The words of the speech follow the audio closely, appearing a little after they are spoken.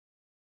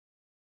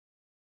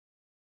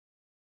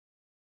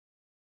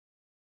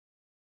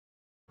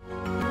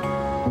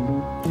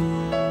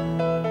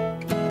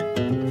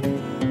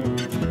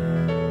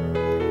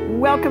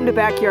welcome to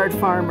Backyard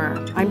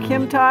Farmer. I'm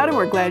Kim Todd, and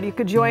we're glad you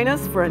could join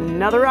us for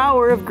another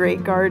hour of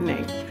great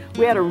gardening.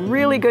 We had a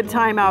really good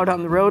time out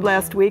on the road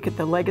last week at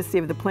the Legacy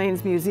of the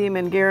Plains Museum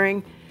in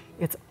Gering.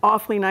 It's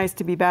awfully nice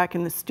to be back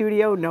in the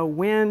studio. No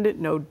wind,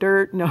 no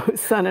dirt, no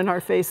sun in our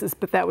faces,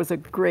 but that was a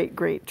great,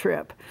 great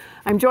trip.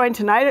 I'm joined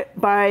tonight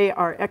by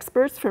our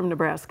experts from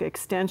Nebraska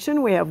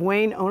Extension. We have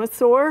Wayne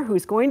Onisor,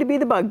 who's going to be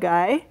the bug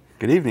guy.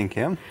 Good evening,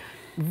 Kim.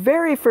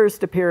 Very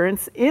first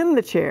appearance in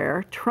the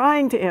chair,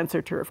 trying to answer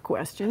turf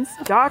questions,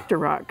 Dr.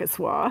 Rock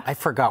Gaswa. I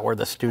forgot where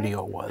the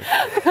studio was.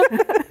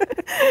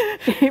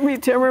 Amy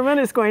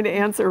Timmerman is going to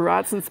answer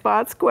Rots and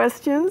Spots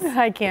questions.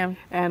 Hi, Kim.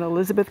 And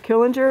Elizabeth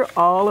Killinger,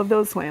 all of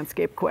those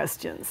landscape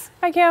questions.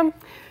 Hi, Kim.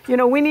 You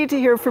know, we need to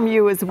hear from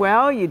you as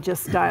well. You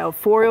just dial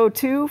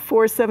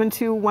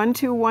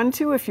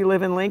 402-472-1212 if you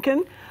live in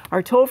Lincoln.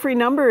 Our toll-free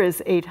number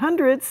is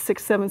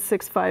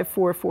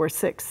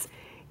 800-676-5446.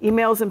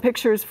 Emails and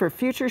pictures for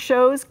future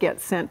shows get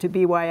sent to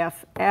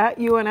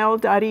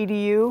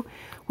byf@unl.edu.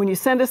 When you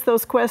send us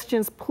those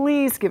questions,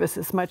 please give us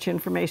as much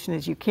information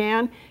as you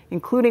can,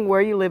 including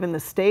where you live in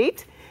the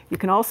state. You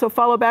can also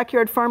follow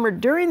Backyard Farmer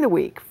during the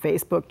week: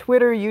 Facebook,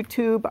 Twitter,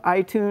 YouTube,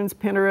 iTunes,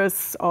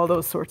 Pinterest, all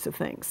those sorts of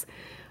things.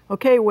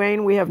 Okay,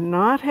 Wayne, we have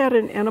not had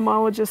an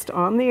entomologist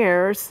on the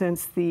air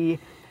since the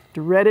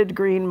dreaded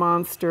green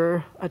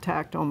monster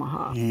attacked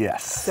Omaha.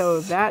 Yes.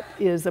 So that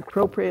is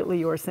appropriately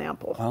your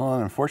sample. Well,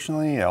 and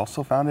unfortunately, I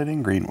also found it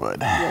in Greenwood.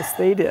 Yes,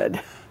 they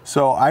did.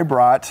 So I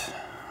brought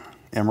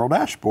emerald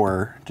ash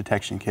borer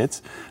detection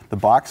kits. The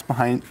box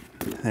behind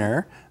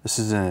there, this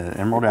is an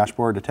emerald ash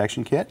borer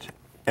detection kit.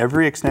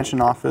 Every extension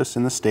office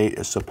in the state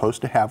is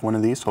supposed to have one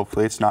of these.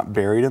 Hopefully it's not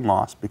buried and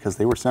lost because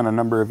they were sent a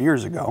number of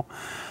years ago.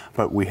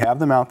 But we have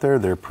them out there.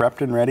 They're prepped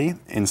and ready.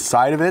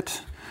 Inside of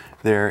it,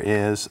 there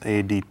is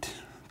a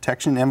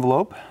detection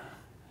envelope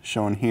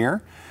shown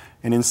here,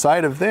 and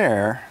inside of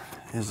there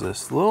is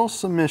this little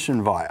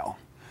submission vial,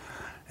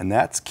 and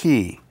that's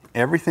key.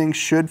 Everything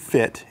should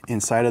fit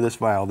inside of this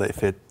vial that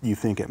if you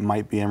think it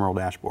might be emerald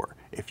ash borer.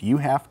 If you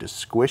have to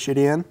squish it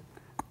in,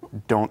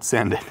 don't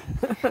send it.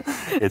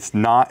 It's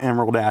not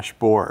emerald ash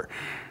borer.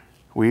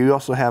 We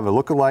also have a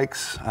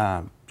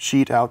lookalikes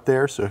sheet out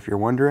there, so if you're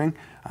wondering,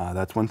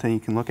 that's one thing you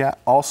can look at.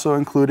 Also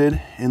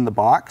included in the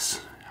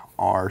box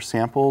are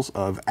samples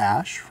of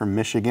ash from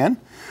Michigan,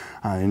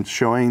 and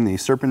showing the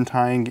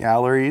serpentine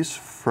galleries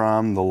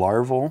from the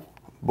larval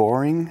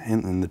boring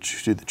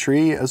to the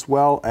tree, as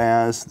well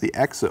as the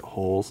exit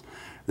holes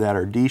that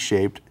are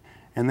D-shaped,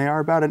 and they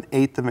are about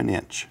 1/8 of an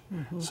inch.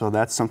 So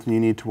that's something you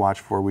need to watch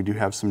for. We do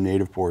have some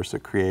native borers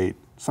that create,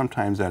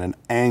 sometimes at an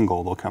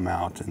angle they'll come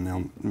out and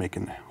they'll make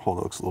a hole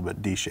that looks a little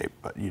bit D-shaped,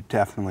 but you're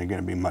definitely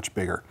going to be much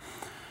bigger.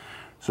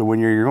 So when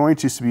you're going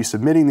to be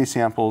submitting these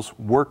samples,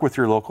 work with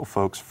your local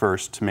folks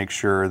first to make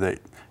sure that,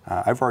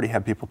 I've already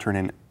had people turn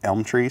in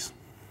elm trees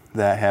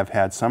that have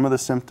had some of the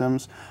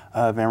symptoms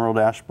of emerald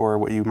ash borer,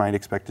 what you might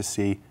expect to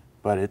see,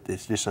 but it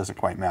just doesn't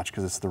quite match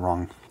because it's the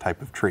wrong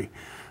type of tree.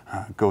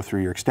 Go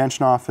through your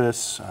extension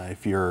office.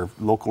 If your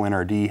local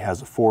NRD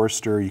has a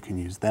forester, you can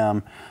use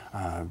them.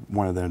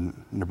 One of the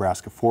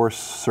Nebraska Forest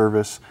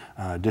Service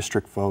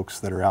district folks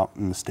that are out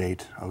in the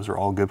state, those are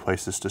all good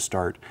places to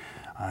start.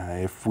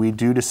 If we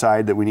do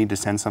decide that we need to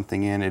send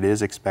something in, it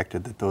is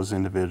expected that those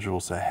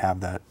individuals that have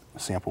that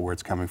sample where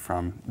it's coming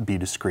from be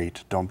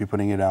discreet. Don't be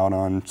putting it out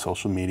on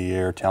social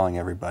media or telling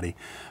everybody.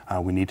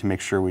 We need to make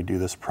sure we do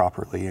this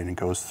properly, and it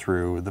goes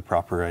through the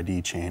proper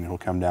ID chain. It'll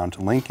come down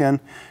to Lincoln,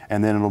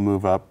 and then it'll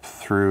move up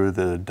through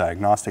the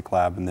diagnostic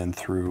lab and then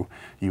through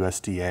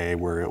USDA,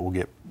 where it will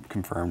get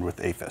confirmed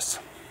with APHIS.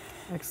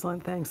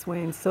 Excellent, thanks,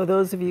 Wayne. So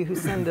those of you who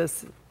send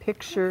us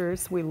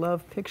pictures, we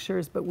love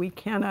pictures, but we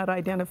cannot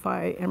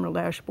identify emerald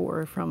ash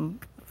borer from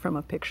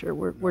a picture.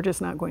 We're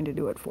just not going to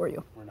do it for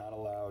you. We're not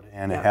allowed,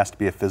 and it has to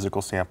be a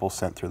physical sample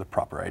sent through the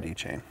proper ID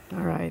chain.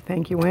 All right,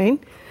 thank you, Wayne.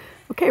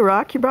 Okay,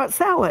 Rock, you brought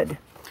salad.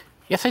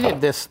 Yes, I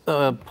did. This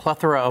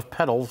plethora of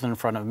petals in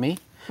front of me.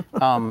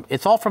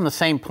 It's all from the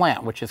same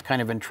plant, which is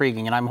kind of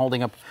intriguing, and I'm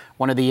holding up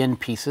one of the end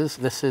pieces.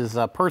 This is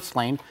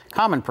purslane,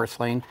 common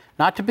purslane,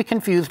 not to be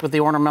confused with the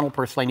ornamental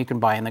purslane you can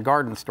buy in the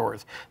garden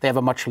stores. They have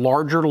a much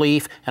larger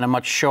leaf and a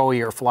much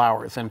showier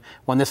flowers, and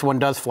when this one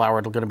does flower,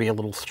 it's going to be a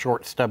little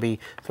short, stubby,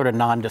 sort of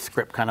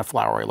nondescript kind of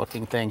flowery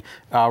looking thing.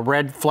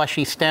 Red,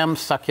 fleshy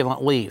stems,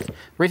 succulent leaves. The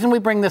reason we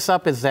bring this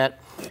up is that,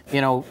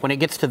 you know, when it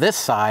gets to this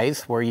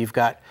size, where you've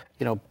got,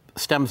 you know,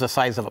 stems the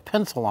size of a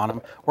pencil on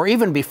them, or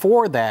even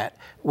before that,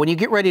 when you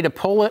get ready to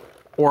pull it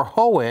or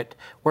hoe it,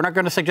 we're not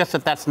going to suggest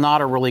that that's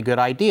not a really good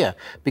idea.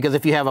 Because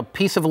if you have a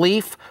piece of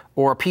leaf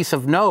or a piece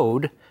of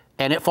node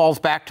and it falls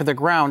back to the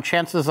ground,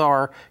 chances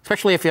are,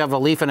 especially if you have a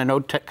leaf and a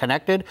node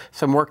connected,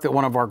 some work that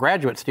one of our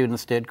graduate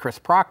students did, Chris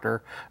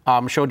Proctor,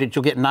 showed that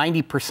you'll get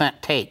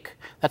 90% take.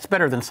 That's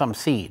better than some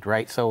seed,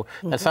 right? So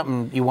that's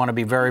something you want to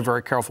be very,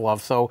 very careful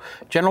of. So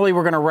generally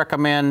we're going to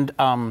recommend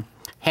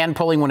hand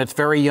pulling when it's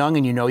very young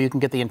and you know you can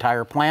get the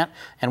entire plant.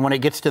 And when it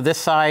gets to this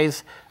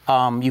size,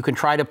 you can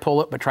try to pull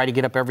it, but try to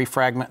get up every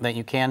fragment that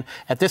you can.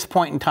 At this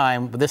point in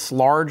time, with this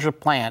large a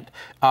plant,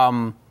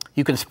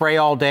 You can spray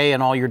all day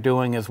and all you're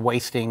doing is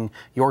wasting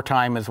your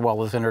time as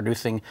well as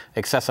introducing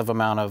excessive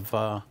amount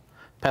of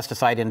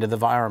pesticide into the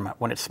environment.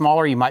 When it's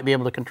smaller, you might be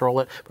able to control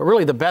it, but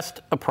really the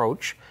best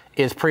approach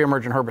is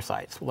pre-emergent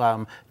herbicides.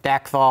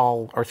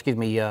 Dacthal, or excuse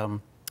me,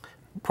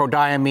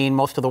 prodiamine,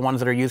 most of the ones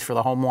that are used for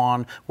the home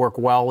lawn work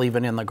well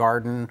even in the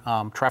garden.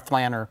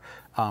 Treflan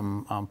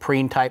or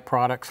preen type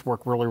products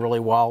work really, really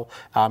well.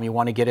 You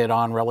want to get it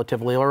on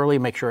relatively early,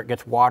 make sure it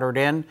gets watered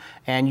in,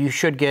 and you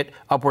should get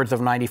upwards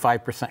of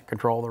 95%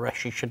 control. The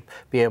rest you should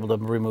be able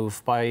to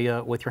remove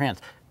by with your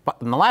hands. But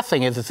and the last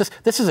thing is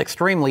this is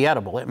extremely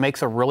edible. It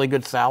makes a really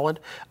good salad.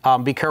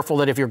 Be careful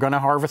that if you're going to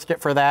harvest it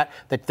for that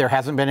there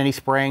hasn't been any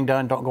spraying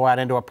done. Don't go out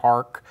into a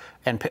park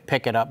and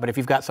pick it up. But if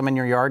you've got some in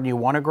your yard and you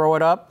want to grow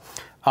it up,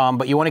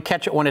 but you want to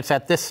catch it when it's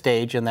at this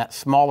stage, in that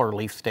smaller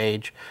leaf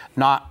stage,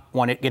 not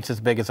when it gets as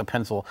big as a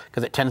pencil,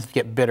 because it tends to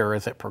get bitter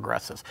as it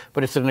progresses.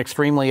 But it's an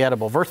extremely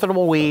edible,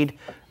 versatile weed.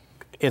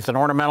 It's an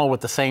ornamental with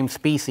the same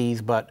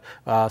species, but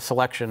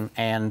selection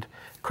and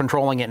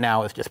controlling it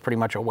now is just pretty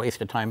much a waste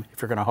of time.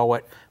 If you're going to hoe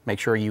it, make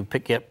sure you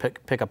pick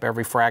up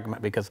every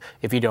fragment, because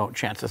if you don't,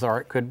 chances are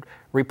it could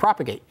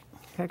repropagate.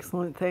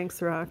 Excellent.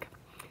 Thanks, Rock.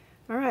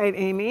 All right,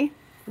 Amy.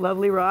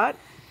 Lovely rot.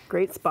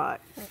 Great spot.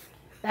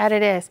 That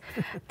it is.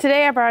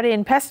 Today I brought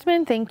in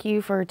Pestman. Thank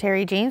you for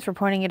Terry James for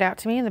pointing it out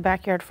to me in the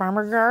Backyard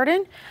Farmer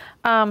Garden.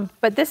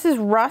 But this is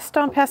rust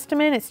on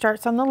Pestman. It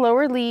starts on the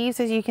lower leaves,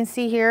 as you can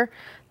see here.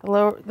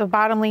 The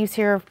bottom leaves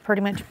here are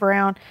pretty much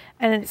brown,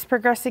 and it's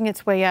progressing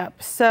its way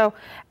up. So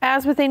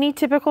as with any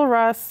typical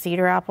rust,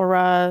 cedar apple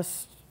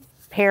rust,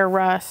 pear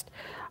rust,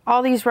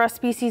 all these rust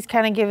species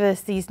kind of give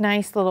us these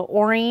nice little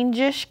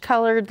orangish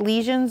colored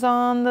lesions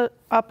on the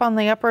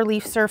upper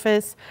leaf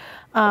surface,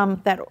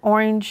 that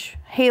orange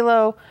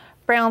halo,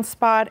 brown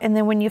spot, and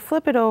then when you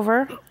flip it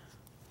over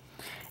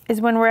is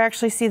when we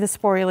actually see the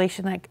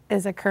sporulation that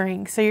is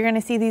occurring. So you're going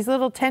to see these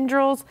little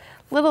tendrils,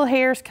 little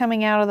hairs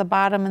coming out of the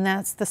bottom, and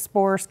that's the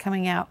spores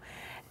coming out.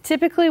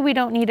 Typically, we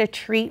don't need a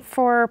treat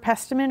for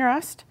Pestman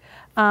rust,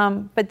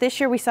 but this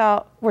year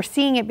we're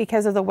seeing it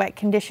because of the wet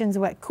conditions,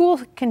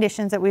 cool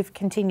conditions that we've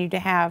continued to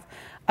have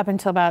up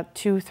until about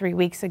 2-3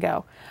 weeks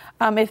ago.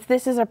 If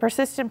this is a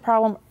persistent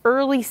problem,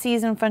 early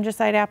season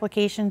fungicide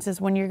applications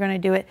is when you're going to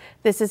do it.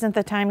 This isn't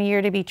the time of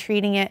year to be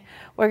treating it.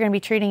 We're going to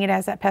be treating it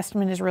as that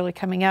Pestman is really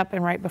coming up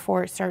and right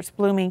before it starts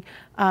blooming,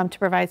 to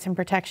provide some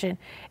protection.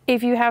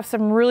 If you have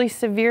some really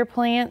severe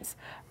plants,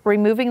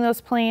 removing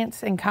those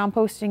plants and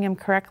composting them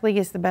correctly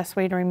is the best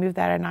way to remove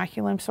that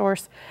inoculum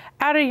source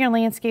out of your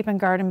landscape and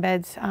garden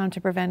beds, to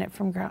prevent it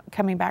from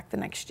coming back the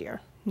next year.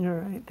 All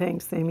right.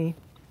 Thanks, Amy.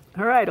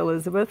 All right,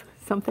 Elizabeth,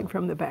 something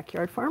from the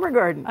Backyard Farmer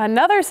Garden.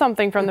 Another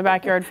something from the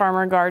Backyard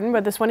Farmer Garden,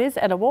 but this one is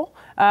edible.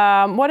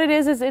 What it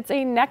is it's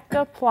a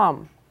nectar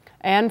plum.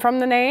 And from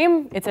the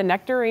name, it's a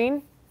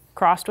nectarine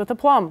crossed with a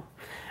plum.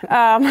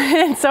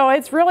 And so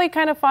it's really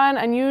kind of fun,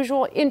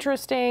 unusual,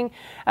 interesting.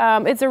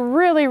 It's a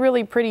really,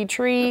 really pretty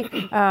tree,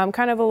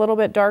 kind of a little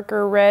bit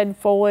darker red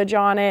foliage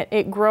on it.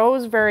 It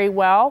grows very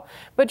well,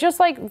 but just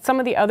like some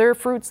of the other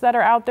fruits that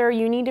are out there,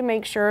 you need to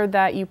make sure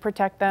that you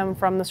protect them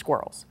from the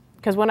squirrels.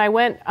 Because when I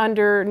went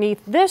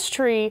underneath this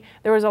tree,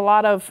 there was a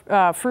lot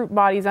of fruit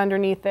bodies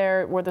underneath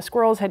there where the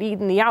squirrels had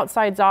eaten the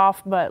outsides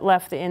off but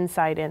left the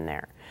inside in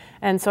there.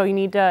 And so you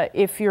need to,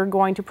 if you're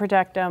going to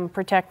protect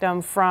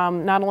them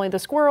from not only the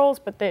squirrels,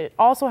 but they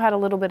also had a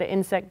little bit of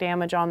insect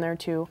damage on there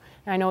too.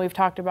 And I know we've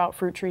talked about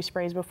fruit tree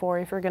sprays before.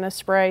 If you're going to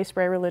spray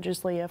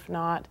religiously. If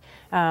not,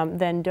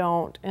 then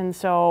don't. And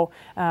so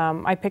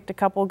I picked a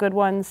couple good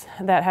ones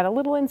that had a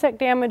little insect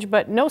damage,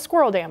 but no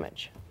squirrel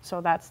damage. So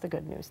that's the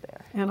good news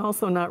there. And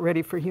also not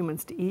ready for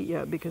humans to eat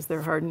yet because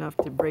they're hard enough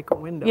to break a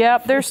window.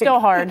 Yep, they're still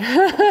hard.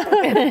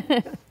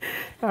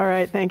 All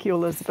right, thank you,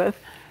 Elizabeth.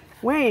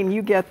 Wayne,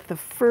 you get the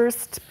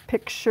first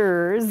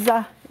pictures,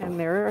 and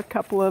there are a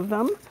couple of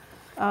them,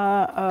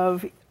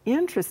 of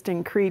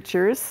interesting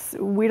creatures.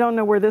 We don't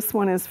know where this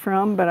one is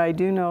from, but I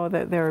do know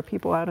that there are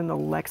people out in the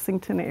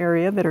Lexington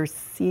area that are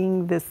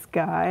seeing this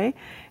guy,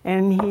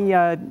 and he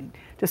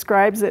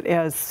describes it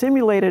as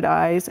simulated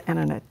eyes and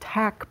an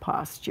attack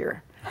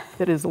posture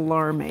that is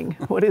alarming.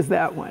 What is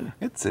that one?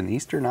 It's an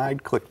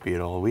eastern-eyed click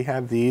beetle. We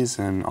have these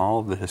in all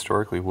of the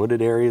historically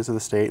wooded areas of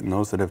the state and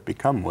those that have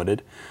become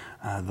wooded.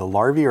 The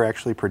larvae are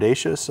actually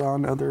predaceous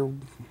on other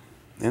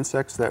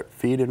insects that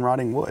feed in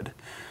rotting wood.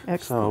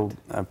 Excellent.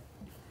 So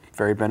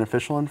very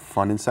beneficial and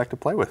fun insect to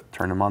play with.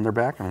 Turn them on their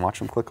back and watch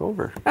them click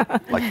over,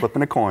 like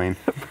flipping a coin.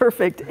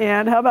 Perfect.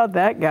 And how about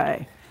that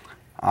guy?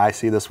 I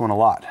see this one a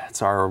lot.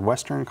 It's our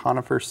western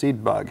conifer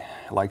seed bug.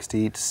 It likes to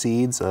eat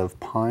seeds of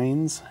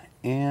pines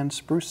and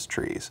spruce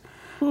trees.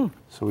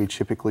 So we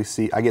typically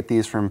see, I get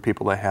these from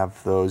people that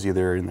have those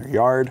either in their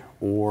yard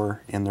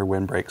or in their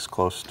windbreaks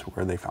close to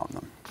where they found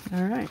them.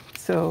 All right,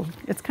 so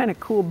it's kind of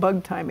cool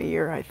bug time of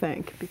year, I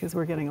think, because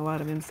we're getting a lot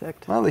of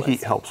insect. Well, the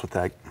heat helps with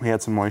that. We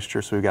had some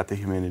moisture, so we got the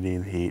humidity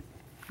and the heat,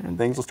 and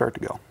things will start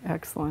to go.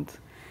 Excellent.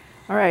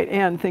 All right,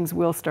 and things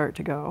will start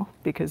to go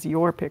because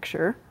your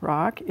picture,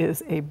 Rock,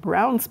 is a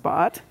brown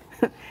spot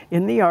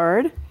in the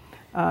yard.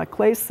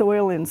 Clay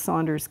soil in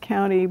Saunders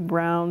County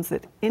browns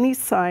at any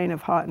sign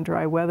of hot and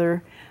dry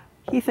weather.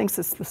 He thinks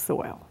it's the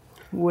soil.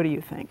 What do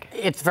you think?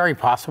 It's very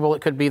possible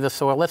it could be the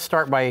soil. Let's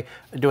start by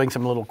doing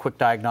some little quick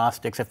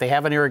diagnostics. If they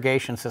have an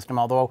irrigation system,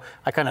 although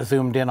I kind of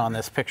zoomed in on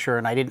this picture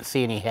and I didn't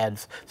see any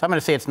heads, so I'm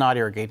going to say it's not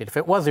irrigated. If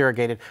it was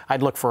irrigated,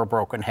 I'd look for a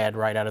broken head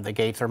right out of the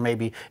gates, or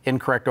maybe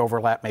incorrect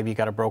overlap. Maybe you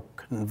got a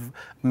broken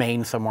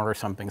main somewhere or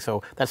something.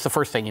 So that's the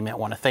first thing you might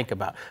want to think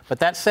about. But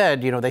that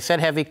said, they said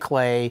heavy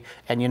clay,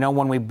 and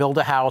when we build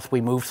a house, we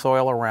move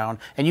soil around,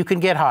 and you can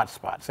get hot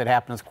spots. It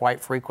happens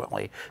quite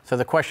frequently. So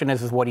the question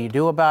is what do you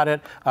do about it?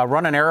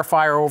 Run an air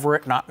fryer over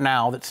it, not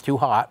now, that's too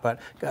hot, but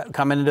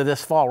come into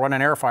this fall, run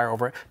an air fryer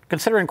over it.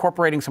 Consider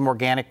incorporating some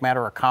organic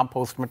matter or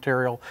compost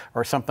material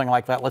or something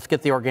like that. Let's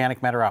get the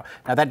organic matter out.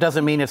 Now that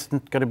doesn't mean it's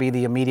going to be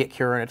the immediate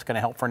cure and it's going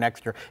to help for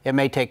next year. It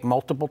may take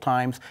multiple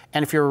times,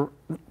 and if you're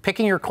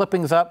picking your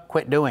clippings up,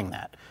 quit doing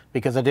that,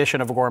 because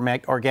addition of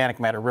organic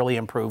matter really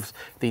improves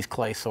these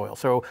clay soils.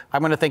 So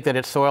I'm going to think that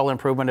its soil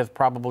improvement is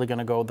probably going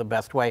to go the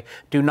best way.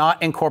 Do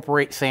not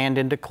incorporate sand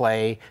into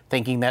clay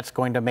thinking that's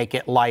going to make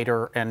it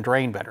lighter and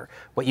drain better.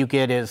 What you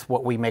get is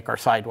what we make our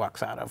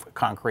sidewalks out of,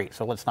 concrete.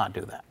 So let's not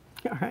do that.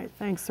 All right,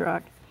 thanks,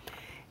 Rock.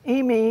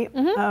 Amy,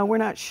 we're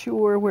not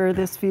sure where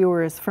this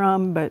viewer is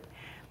from, but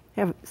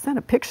have sent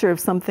a picture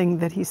of something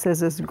that he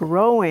says is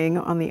growing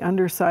on the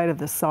underside of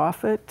the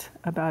soffit,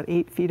 about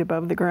 8 feet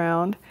above the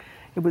ground.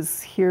 It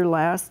was here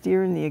last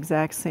year in the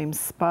exact same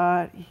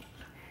spot.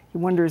 He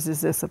wonders,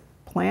 is this a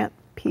plant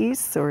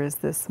piece or is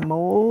this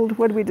mold?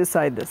 What do we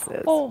decide this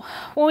is? Well,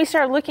 when we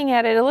start looking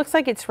at it, it looks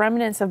like it's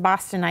remnants of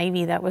Boston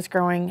ivy that was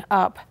growing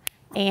up.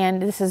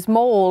 And this is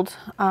mold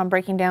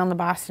breaking down the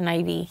Boston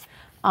ivy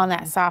on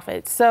that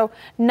soffit. So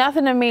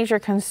nothing of major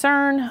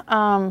concern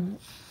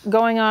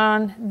going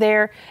on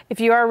there. If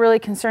you are really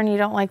concerned, you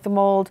don't like the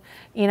mold,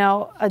 a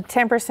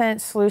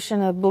 10%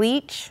 solution of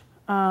bleach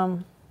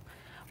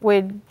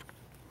would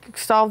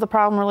solve the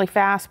problem really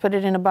fast. Put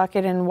it in a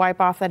bucket and wipe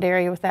off that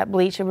area with that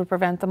bleach. It would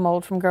prevent the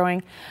mold from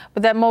growing.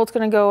 But that mold's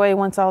going to go away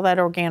once all that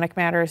organic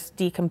matter is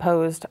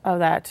decomposed of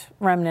that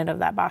remnant of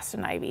that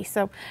Boston ivy.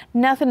 So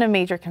nothing of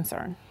major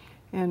concern.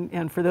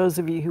 And for those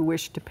of you who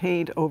wish to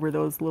paint over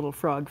those little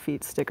frog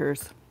feet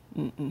stickers,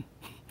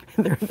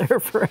 they're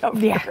there forever.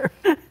 Yeah.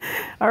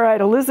 All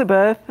right,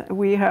 Elizabeth,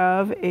 we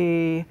have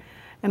an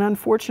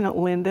unfortunate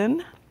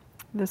linden.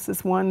 This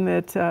is one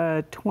that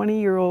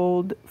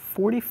 20-year-old,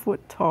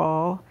 40-foot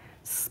tall,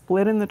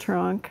 split in the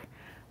trunk.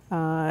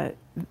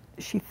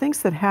 She thinks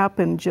that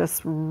happened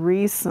just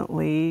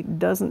recently,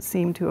 doesn't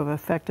seem to have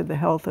affected the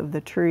health of the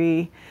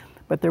tree,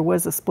 but there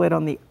was a split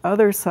on the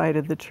other side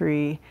of the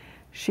tree.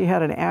 She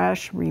had an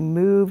ash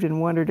removed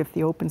and wondered if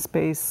the open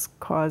space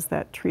caused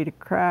that tree to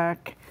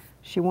crack.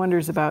 She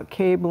wonders about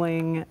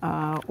cabling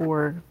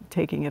or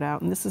taking it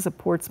out. And this is a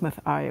Portsmouth,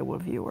 Iowa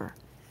viewer.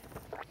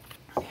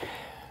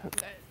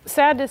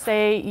 Sad to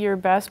say, your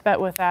best bet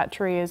with that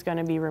tree is going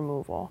to be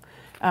removal.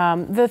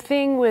 The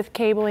thing with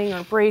cabling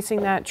or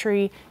bracing that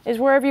tree is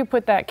wherever you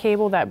put that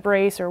cable, that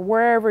brace, or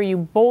wherever you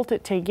bolt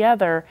it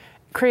together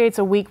creates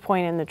a weak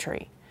point in the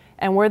tree.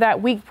 And where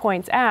that weak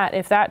point's at,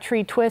 if that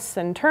tree twists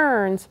and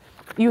turns,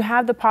 you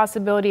have the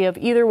possibility of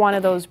either one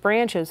of those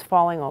branches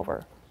falling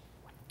over.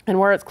 And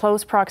where it's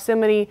close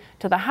proximity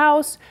to the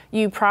house,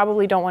 you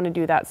probably don't want to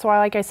do that. So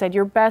like I said,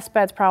 your best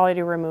bet's probably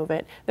to remove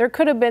it. There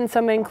could have been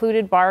some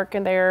included bark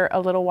in there a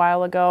little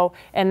while ago,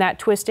 and that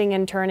twisting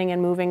and turning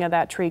and moving of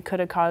that tree could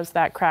have caused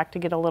that crack to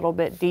get a little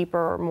bit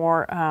deeper or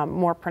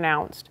more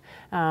pronounced.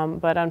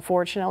 But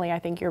unfortunately, I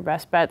think your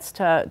best bet's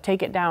to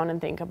take it down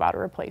and think about a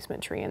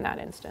replacement tree in that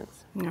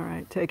instance. All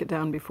right, take it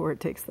down before it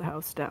takes the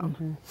house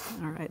down.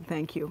 All right,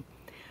 thank you.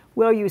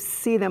 Well, you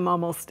see them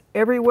almost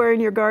everywhere in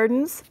your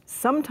gardens.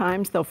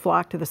 Sometimes they'll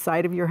flock to the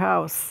side of your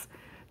house.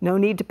 No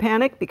need to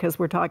panic because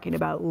we're talking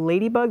about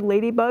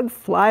ladybug,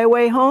 fly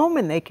away home,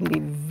 and they can be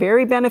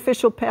very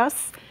beneficial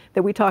pests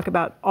that we talk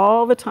about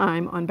all the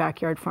time on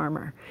Backyard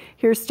Farmer.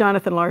 Here's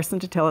Jonathan Larson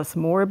to tell us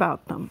more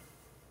about them.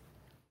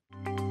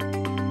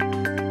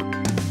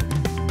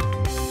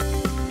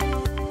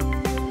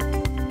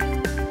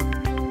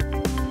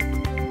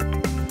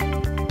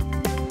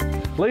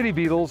 Lady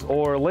beetles,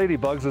 or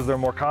ladybugs as they're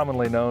more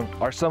commonly known,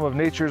 are some of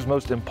nature's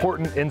most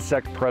important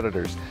insect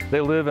predators. They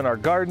live in our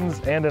gardens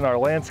and in our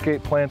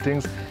landscape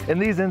plantings,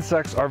 and these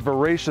insects are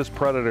voracious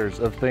predators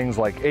of things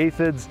like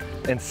aphids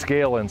and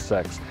scale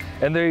insects.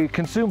 And they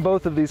consume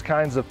both of these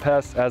kinds of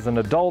pests as an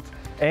adult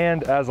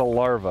and as a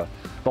larva.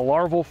 The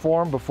larval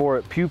form, before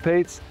it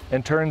pupates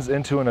and turns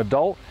into an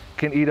adult,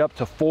 can eat up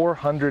to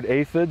 400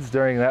 aphids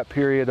during that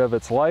period of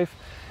its life.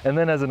 And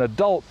then as an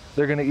adult,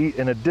 they're going to eat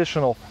an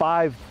additional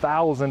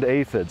 5,000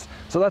 aphids.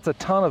 So that's a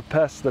ton of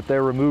pests that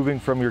they're removing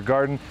from your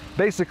garden,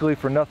 basically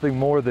for nothing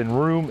more than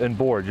room and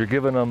board. You're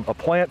giving them a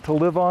plant to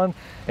live on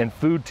and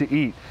food to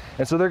eat.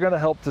 And so they're going to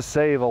help to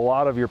save a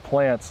lot of your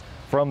plants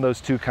from those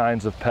two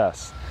kinds of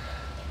pests.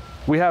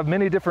 We have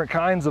many different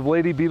kinds of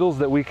lady beetles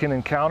that we can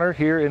encounter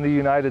here in the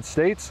United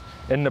States.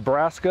 In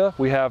Nebraska,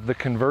 we have the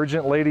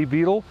convergent lady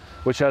beetle,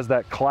 which has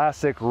that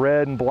classic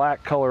red and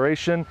black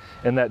coloration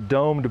and that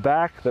domed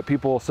back that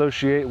people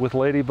associate with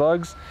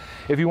ladybugs.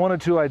 If you wanted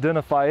to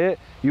identify it,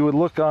 you would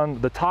look on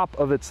the top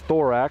of its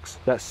thorax,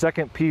 that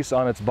second piece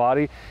on its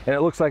body, and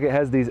it looks like it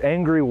has these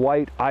angry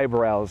white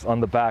eyebrows on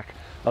the back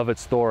of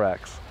its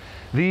thorax.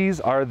 These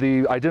are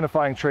the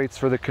identifying traits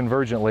for the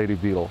convergent lady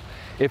beetle.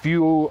 If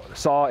you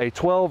saw a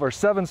 12 or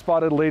 7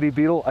 spotted lady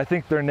beetle, I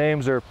think their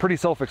names are pretty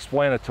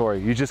self-explanatory.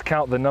 You just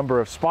count the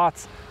number of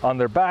spots on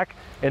their back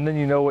and then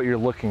you know what you're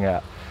looking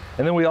at.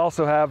 And then we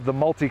also have the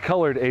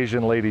multicolored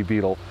Asian lady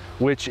beetle,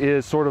 which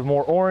is sort of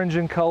more orange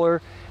in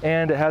color,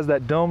 and it has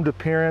that domed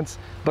appearance,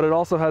 but it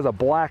also has a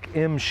black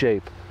M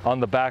shape on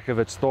the back of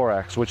its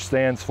thorax, which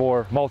stands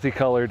for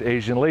multicolored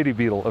Asian lady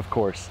beetle, of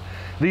course.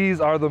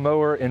 These are the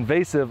more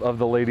invasive of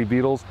the lady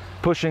beetles,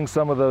 pushing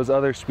some of those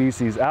other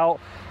species out,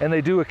 and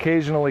they do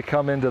occasionally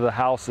come into the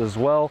house as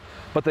well,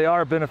 but they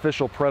are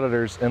beneficial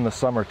predators in the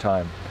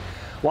summertime.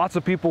 Lots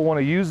of people want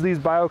to use these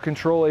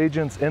biocontrol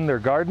agents in their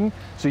garden,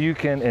 so you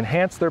can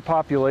enhance their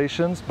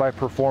populations by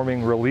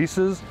performing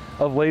releases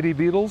of lady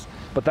beetles,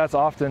 but that's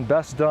often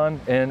best done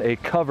in a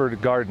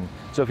covered garden.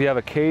 So if you have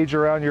a cage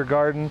around your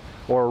garden,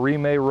 or a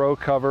remay row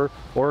cover,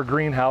 or a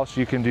greenhouse,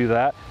 you can do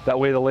that. That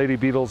way the lady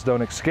beetles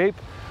don't escape.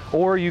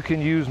 Or you can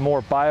use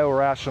more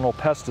biorational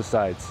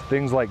pesticides,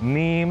 things like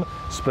neem,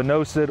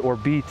 spinosad, or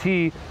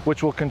BT,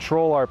 which will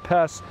control our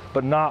pests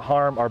but not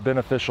harm our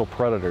beneficial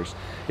predators.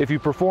 If you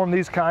perform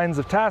these kinds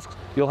of tasks,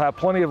 you'll have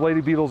plenty of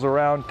lady beetles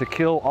around to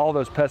kill all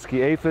those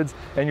pesky aphids,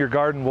 and your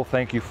garden will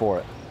thank you for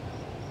it.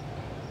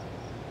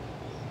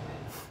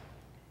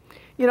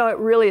 You know, it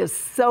really is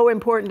so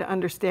important to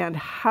understand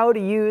how to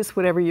use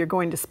whatever you're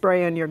going to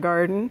spray in your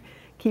garden.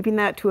 Keeping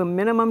that to a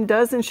minimum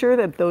does ensure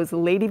that those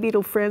lady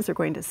beetle friends are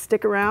going to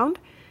stick around,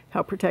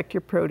 help protect your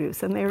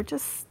produce, and they're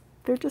just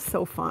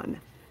so fun.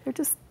 They're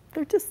just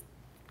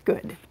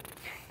good.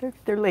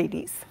 They're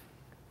ladies.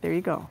 There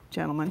you go,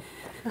 gentlemen.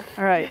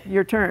 All right,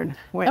 your turn.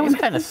 Wayne. That was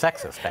kind of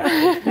sexist,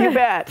 actually. You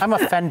bet. I'm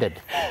offended.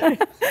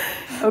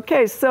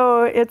 Okay,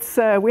 so it's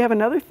we have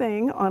another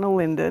thing on a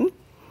linden,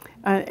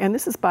 and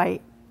this is by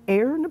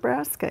Ayr,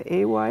 Nebraska,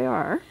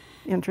 A-Y-R.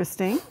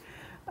 Interesting.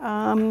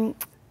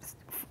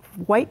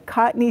 White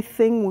cottony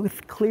thing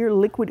with clear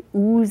liquid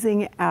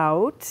oozing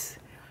out.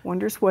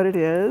 Wonders what it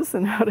is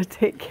and how to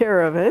take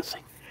care of it.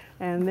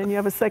 And then you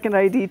have a second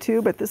ID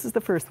too, but this is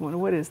the first one.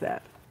 What is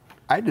that?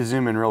 I had to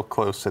zoom in real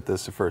close at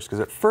this at first,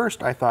 because at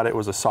first I thought it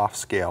was a soft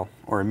scale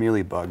or a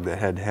mealybug that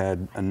had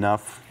had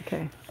enough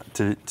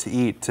to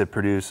eat to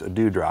produce a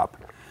dewdrop.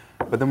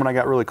 But then when I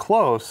got really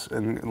close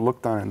and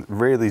looked on it,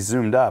 really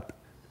zoomed up,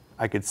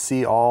 I could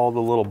see all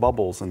the little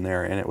bubbles in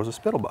there, and it was a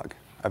spittlebug.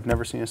 I've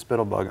never seen a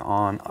spittlebug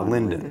on a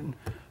linden.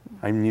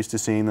 I'm used to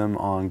seeing them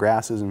on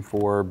grasses and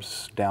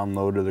forbs down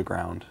low to the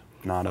ground,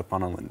 not up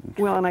on a linden.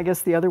 Well, and I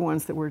guess the other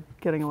ones that we're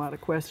getting a lot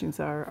of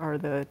questions are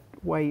the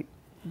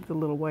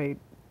little white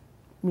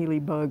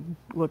mealybug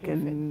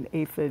looking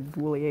aphid,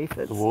 woolly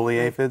aphids. The woolly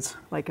aphids?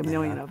 Like a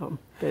million of them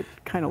that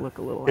kind of look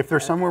a little like If they're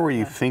that. somewhere where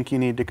you think you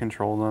need to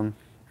control them,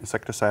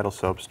 insecticidal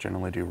soaps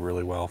generally do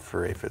really well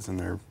for aphids, and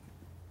they're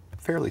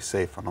fairly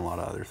safe on a lot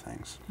of other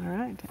things. All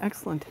right,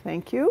 excellent,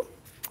 thank you.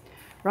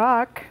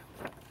 Rock,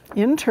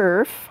 in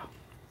turf,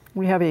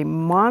 we have a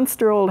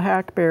monster old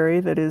hackberry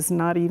that is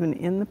not even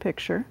in the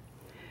picture.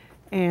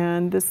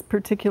 And this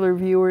particular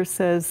viewer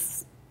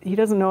says he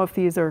doesn't know if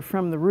these are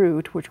from the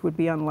root, which would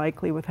be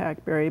unlikely with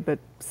hackberry, but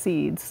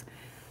seeds.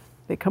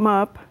 They come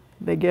up,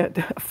 they get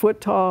a foot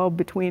tall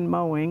between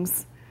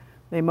mowings,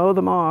 they mow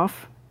them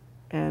off,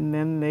 and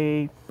then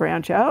they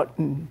branch out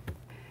and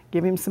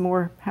give him some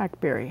more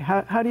hackberry.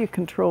 How do you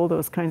control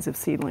those kinds of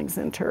seedlings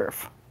in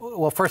turf?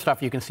 Well, first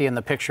off, you can see in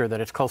the picture that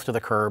it's close to the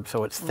curb,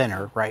 so it's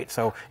thinner, right?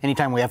 So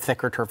anytime we have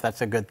thicker turf,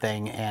 that's a good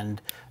thing, and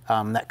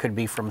that could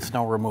be from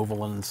snow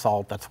removal and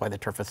salt. That's why the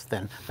turf is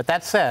thin. But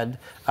that said,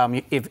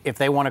 if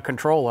they want to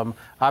control them,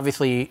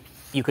 obviously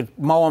you could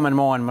mow them and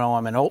mow and mow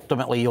them, and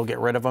ultimately you'll get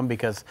rid of them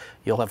because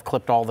you'll have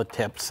clipped all the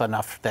tips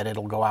enough that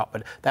it'll go out.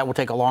 But that will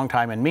take a long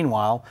time, and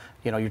meanwhile,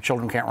 you know, your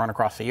children can't run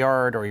across the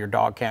yard, or your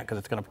dog can't because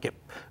it's going to get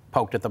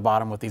poked at the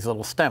bottom with these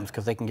little stems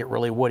because they can get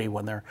really woody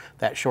when they're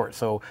that short.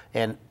 So,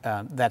 and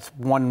that's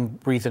one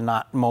reason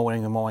not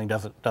mowing and mowing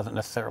doesn't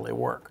necessarily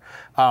work.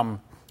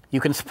 You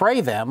can spray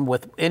them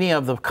with any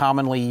of the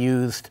commonly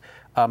used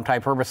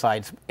type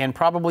herbicides and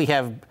probably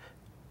have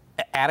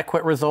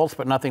adequate results,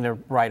 but nothing to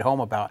write home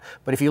about.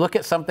 But if you look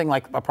at something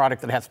like a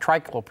product that has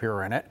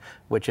triclopyr in it,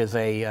 which is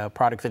a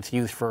product that's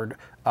used for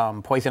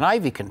poison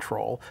ivy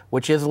control,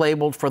 which is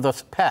labeled for the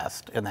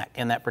pest in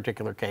that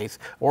particular case,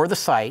 or the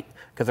site,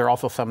 because there are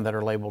also some that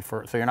are labeled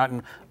for, so you're not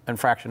in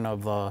infraction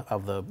of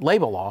the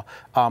label law,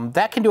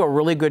 that can do a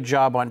really good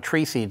job on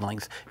tree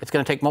seedlings. It's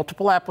going to take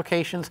multiple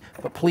applications,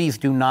 but please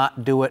do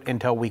not do it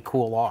until we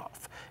cool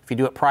off. If If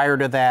you do it prior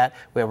to that,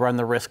 we run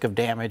the risk of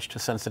damage to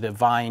sensitive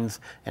vines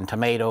and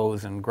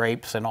tomatoes and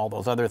grapes and all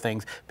those other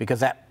things, because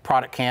that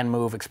product can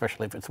move,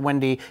 especially if it's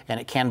windy,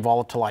 and it can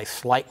volatilize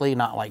slightly,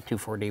 not like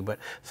 2,4-D. But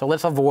so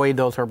let's avoid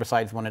those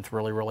herbicides when it's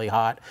really, really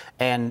hot.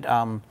 And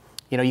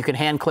you know, you can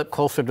hand clip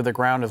closer to the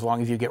ground as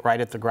long as you get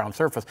right at the ground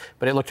surface,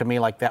 but it looked to me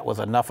like that was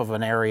enough of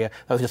an area.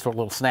 That was just a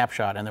little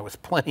snapshot, and there was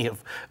plenty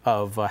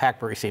of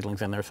hackberry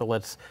seedlings in there. So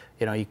let's,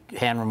 you know,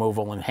 hand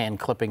removal and hand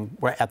clipping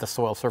at the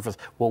soil surface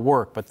will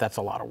work, but that's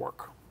a lot of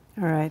work.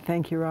 All right,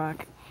 thank you,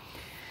 Rock.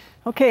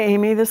 Okay,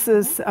 Amy, this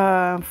is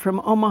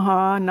from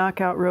Omaha,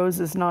 Knockout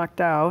Roses Knocked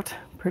Out,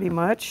 pretty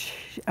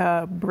much.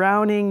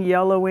 Browning,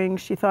 yellowing,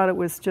 she thought it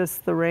was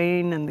just the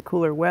rain and the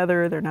cooler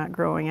weather. They're not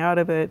growing out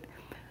of it.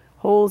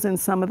 Holes in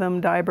some of them,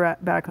 die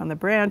back on the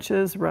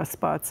branches, rust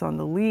spots on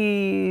the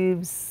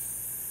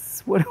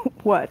leaves.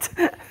 What?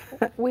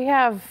 We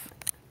have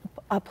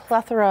a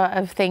plethora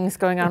of things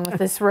going on with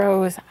this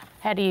rose.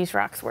 Had to use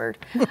Rock's word.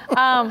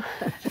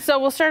 So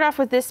we'll start off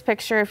with this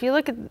picture. If you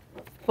look at,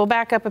 we'll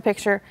back up a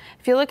picture.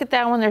 If you look at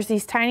that one, there's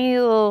these tiny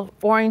little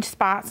orange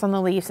spots on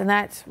the leaves, and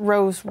that's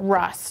rose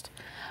rust.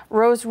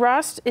 Rose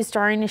rust is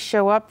starting to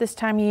show up this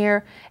time of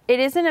year.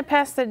 It isn't a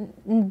pest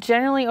that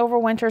generally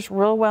overwinters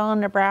real well in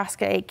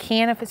Nebraska. It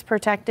can if it's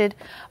protected,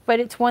 but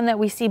it's one that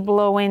we see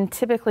blow in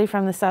typically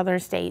from the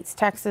southern states,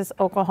 Texas,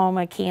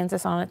 Oklahoma,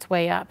 Kansas, on its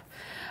way up.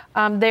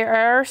 There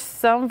are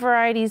some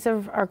varieties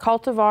of, or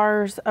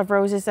cultivars of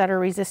roses that are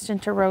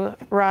resistant to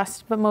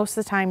rust, but most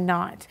of the time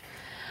not.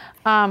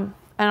 And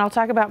I'll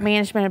talk about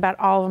management about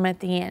all of them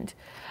at the end.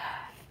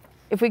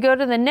 If we go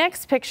to the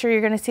next picture,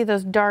 you're going to see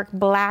those dark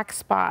black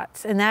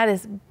spots, and that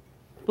is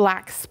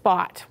black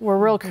spot. We're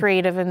real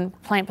creative in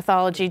plant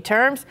pathology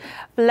terms.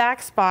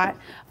 Black spot,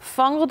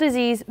 fungal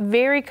disease,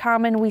 very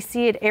common. We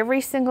see it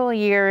every single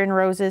year in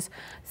roses.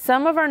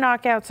 Some of our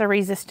knockouts are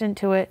resistant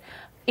to it.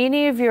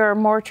 Any of your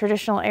more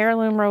traditional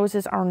heirloom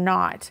roses are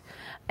not.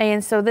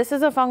 And so this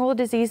is a fungal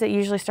disease that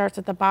usually starts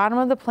at the bottom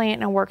of the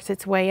plant and works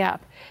its way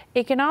up.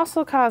 It can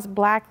also cause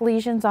black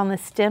lesions on the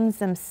stems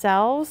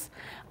themselves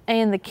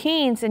and the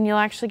canes, and you'll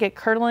actually get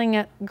girdling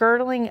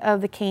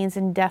of the canes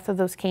and death of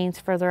those canes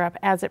further up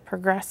as it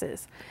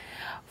progresses.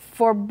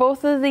 For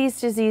both of these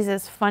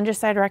diseases,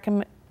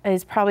 fungicide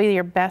is probably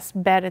your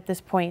best bet at this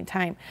point in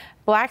time.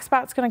 Black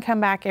spot's going to come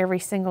back every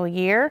single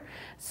year,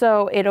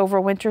 so it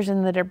overwinters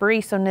in the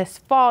debris. So this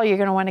fall, you're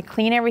going to want to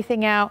clean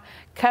everything out,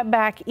 cut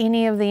back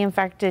any of the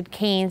infected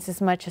canes as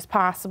much as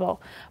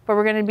possible. But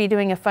we're going to be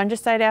doing a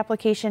fungicide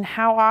application.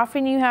 How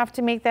often you have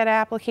to make that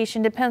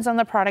application depends on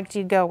the product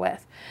you go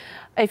with.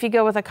 If you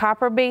go with a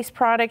copper-based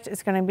product,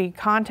 it's going to be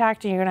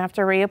contact, and you're going to have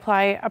to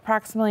reapply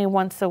approximately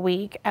once a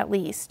week at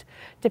least,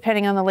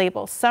 depending on the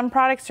label. Some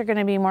products are going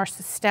to be more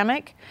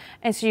systemic,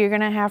 and so you're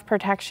going to have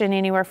protection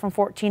anywhere from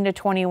 14 to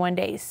 21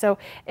 days. So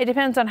it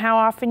depends on how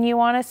often you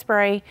want to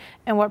spray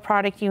and what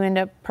product you end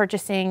up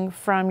purchasing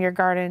from your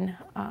garden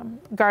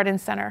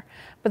center.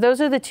 But those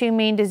are the two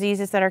main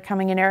diseases that are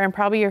coming in there, and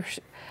probably you're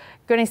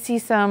going to see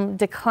some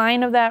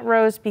decline of that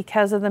rose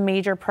because of the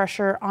major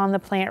pressure on the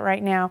plant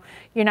right now.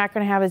 You're not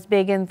going to have as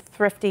big and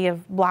thrifty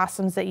of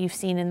blossoms that you've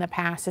seen in the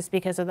past just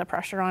because of the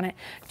pressure on it.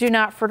 Do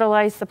not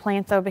fertilize the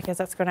plant though, because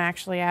that's going to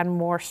actually add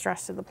more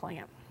stress to the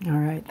plant. All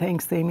right,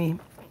 thanks, Amy.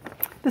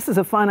 This is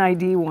a fun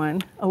ID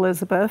one.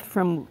 Elizabeth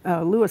from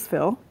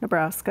Louisville,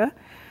 Nebraska.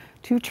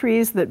 Two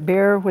trees that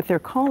bear what they're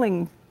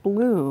calling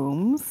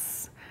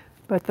blooms,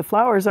 but the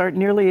flowers aren't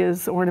nearly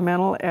as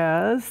ornamental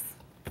as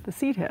the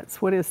seed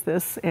heads. What is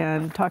this?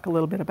 And talk a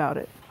little bit about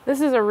it.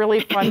 This is a really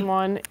fun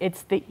one.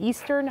 It's the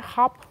Eastern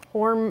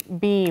Hophorn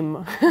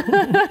Beam.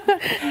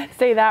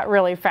 Say that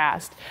really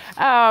fast.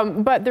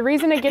 But the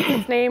reason it gets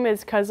its name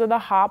is because of the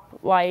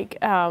hop-like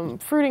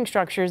fruiting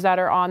structures that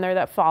are on there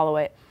that follow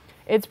it.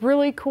 It's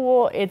really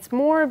cool. It's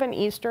more of an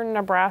Eastern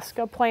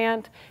Nebraska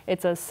plant.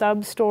 It's a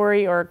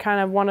sub-story, or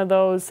kind of one of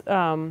those,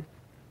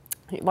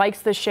 it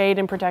likes the shade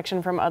and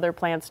protection from other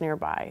plants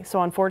nearby.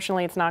 So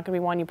unfortunately, it's not going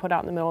to be one you put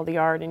out in the middle of the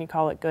yard and you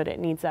call it good. It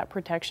needs that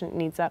protection. It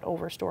needs that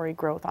overstory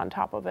growth on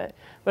top of it.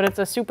 But it's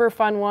a super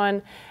fun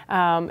one.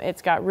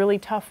 It's got really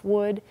tough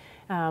wood,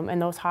 and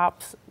those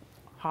hop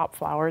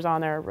flowers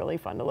on there are really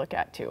fun to look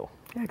at too.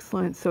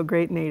 Excellent. So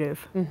great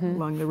native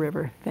along the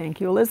river.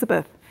 Thank you,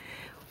 Elizabeth.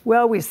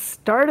 Well, we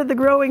started the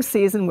growing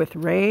season with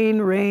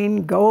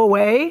rain, go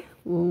away.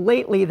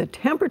 Lately, the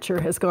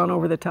temperature has gone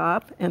over the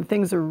top, and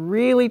things are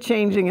really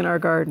changing in our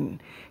garden.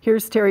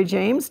 Here's Terry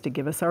James to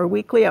give us our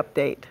weekly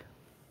update.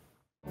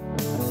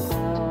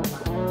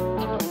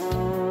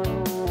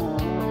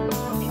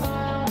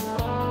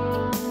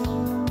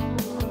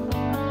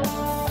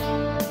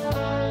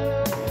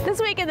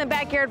 This week in the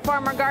Backyard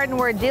Farmer Garden,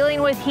 we're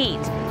dealing with heat.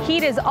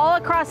 Heat is all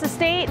across the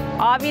state.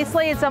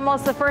 Obviously, it's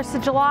almost the 1st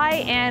of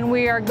July, and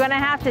we are going to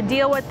have to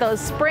deal with those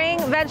spring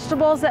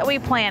vegetables that we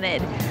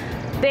planted.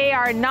 They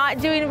are not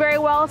doing very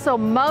well, so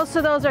most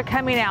of those are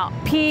coming out.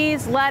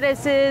 Peas,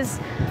 lettuces,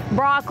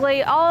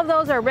 broccoli, all of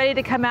those are ready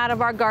to come out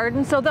of our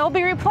garden, so they'll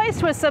be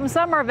replaced with some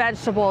summer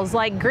vegetables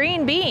like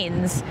green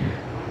beans.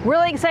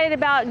 Really excited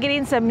about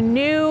getting some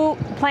new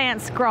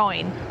plants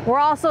growing. We're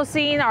also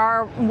seeing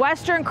our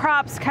western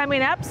crops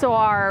coming up, so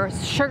our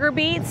sugar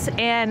beets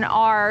and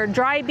our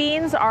dry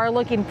beans are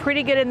looking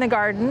pretty good in the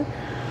garden.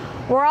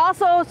 We're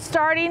also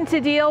starting to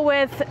deal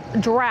with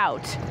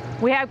drought.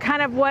 We have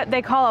kind of what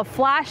they call a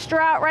flash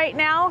drought right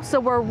now,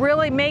 so we're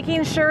really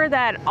making sure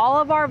that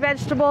all of our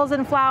vegetables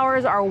and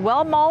flowers are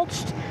well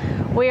mulched.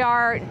 We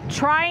are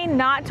trying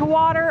not to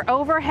water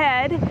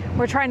overhead.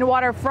 We're trying to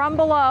water from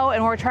below,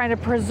 and we're trying to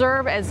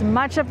preserve as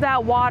much of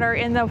that water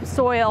in the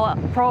soil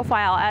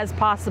profile as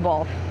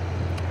possible.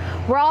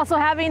 We're also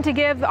having to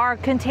give our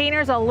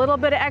containers a little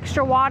bit of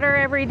extra water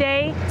every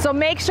day. So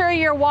make sure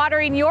you're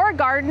watering your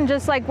garden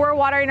just like we're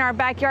watering our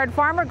Backyard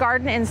Farmer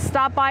Garden, and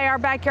stop by our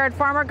Backyard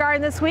Farmer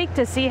Garden this week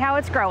to see how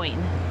it's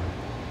growing.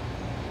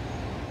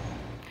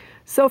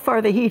 So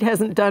far, the heat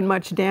hasn't done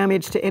much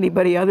damage to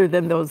anybody other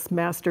than those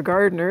master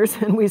gardeners,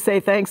 and we say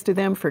thanks to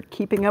them for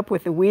keeping up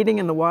with the weeding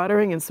and the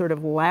watering and sort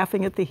of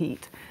laughing at the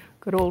heat.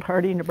 Good old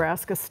hardy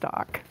Nebraska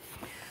stock.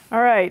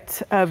 All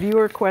right,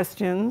 viewer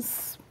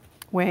questions,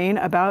 Wayne,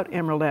 about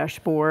emerald ash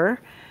borer.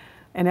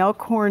 An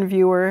Elkhorn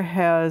viewer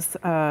has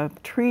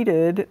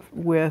treated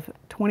with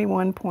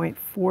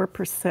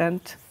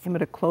 21.4%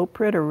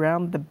 imidacloprid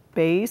around the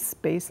base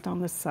based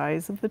on the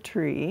size of the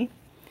tree.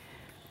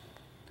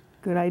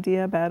 Good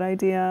idea, bad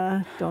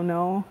idea, don't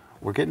know.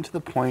 We're getting to the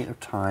point of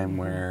time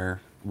where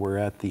we're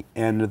at the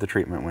end of the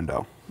treatment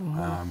window.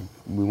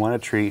 We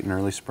want to treat in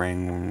early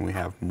spring when we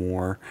have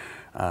more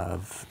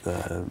of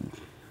the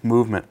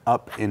movement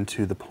up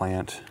into the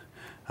plant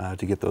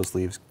to get those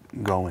leaves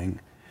going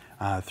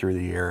through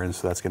the year, and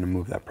so that's going to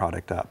move that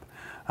product up.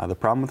 The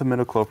problem with the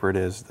imidacloprid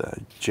is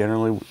that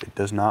generally it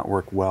does not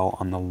work well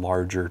on the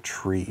larger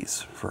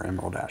trees for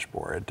emerald ash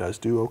borer. It does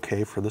do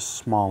okay for the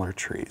smaller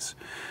trees.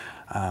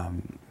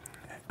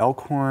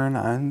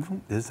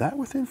 Elkhorn, is that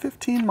within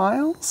 15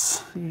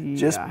 miles? Yeah.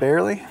 Just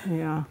barely?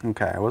 Yeah.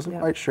 Okay, I wasn't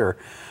quite sure.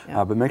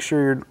 Yeah. But make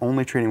sure you're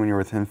only treating when you're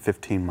within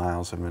 15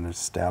 miles of an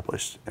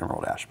established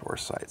emerald ash borer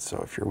site.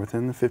 So if you're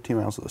within the 15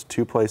 miles of those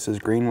two places,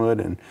 Greenwood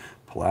and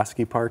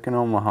Pulaski Park in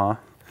Omaha,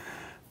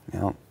 you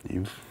know,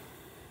 you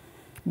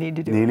need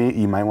to do it.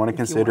 You might want to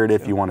consider it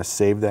if you want to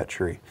save that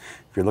tree.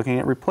 If you're looking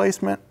at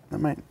replacement,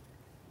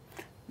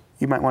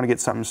 you might want to get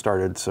something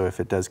started, so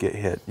if it does get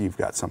hit, you've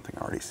got something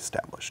already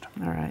established.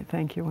 All right,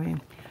 thank you, Wayne.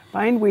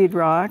 Bindweed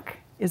rock,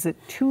 is it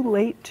too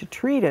late to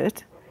treat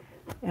it,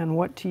 and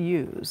what to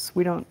use?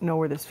 We don't know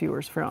where this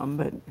viewer's from,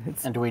 but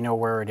it's... And do we know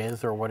where it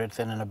is or what it's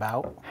in and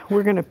about?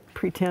 We're going to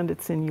pretend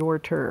it's in your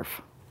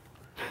turf.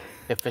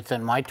 If it's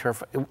in my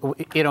turf,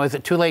 you know, is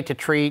it too late to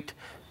treat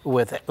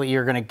with,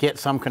 you're going to get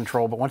some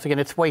control, but once again,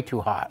 it's way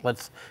too hot.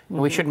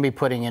 We shouldn't be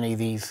putting any of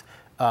these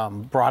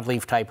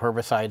broadleaf type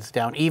herbicides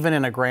down, even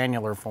in a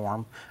granular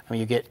form. I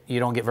mean, you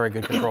don't get very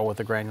good control with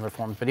the granular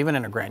forms, but even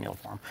in a granular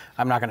form,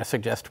 I'm not going to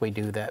suggest we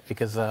do that,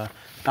 because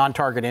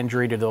non-target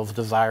injury to those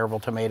desirable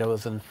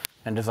tomatoes and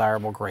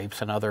desirable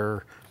grapes and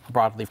other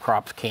broadleaf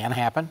crops can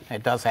happen.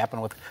 It does happen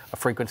with a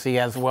frequency,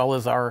 as well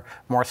as our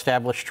more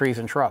established trees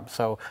and shrubs.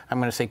 So I'm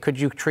going to say, could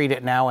you treat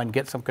it now and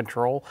get some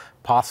control?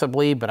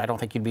 Possibly, but I don't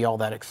think you'd be all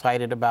that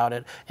excited about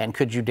it. And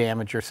could you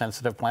damage your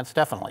sensitive plants?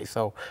 Definitely.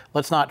 So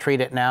let's not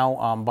treat it now.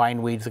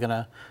 Bindweed's going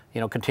to,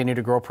 continue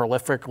to grow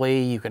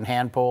prolifically. You can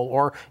hand pull,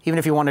 or even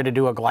if you wanted to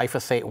do a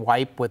glyphosate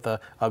wipe with a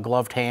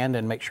gloved hand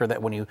and make sure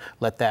that when you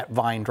let that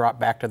vine drop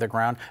back to the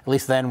ground, at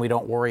least then we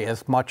don't worry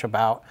as much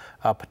about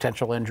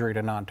potential injury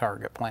to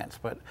non-target plants.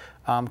 But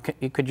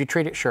could you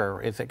treat it?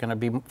 Sure. Is it going to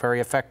be very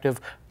effective?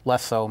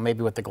 Less so.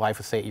 Maybe with the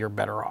glyphosate, you're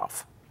better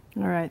off.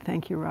 All right.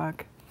 Thank you,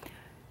 Rock.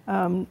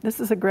 This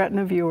is a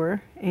Gretna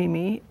viewer,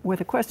 Amy, with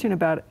a question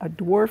about a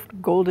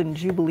dwarfed golden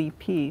jubilee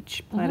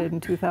peach planted in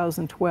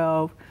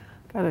 2012.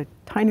 Got a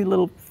tiny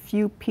little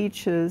few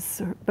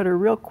peaches, but her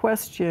real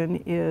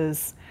question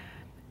is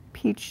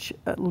peach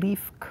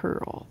leaf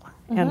curl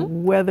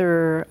and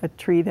whether a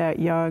tree that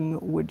young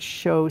would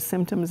show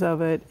symptoms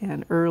of it,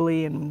 and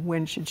early, and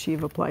when should she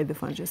have applied the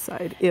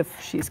fungicide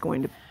if she's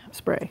going to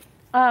spray.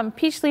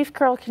 Peach leaf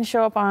curl can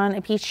show up on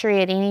a peach tree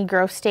at any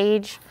growth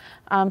stage.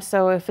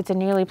 So if it's a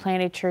newly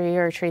planted tree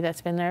or a tree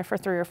that's been there for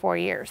 3 or 4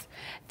 years.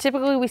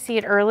 Typically we see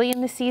it early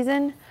in the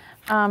season.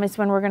 Is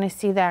when we're going to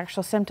see the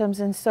actual symptoms.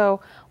 And so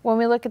when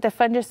we look at the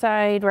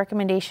fungicide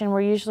recommendation,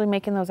 we're usually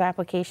making those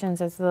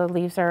applications as the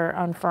leaves are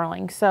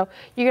unfurling. So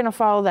you're going to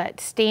follow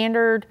that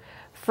standard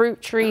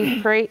fruit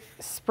tree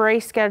spray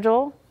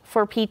schedule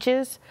for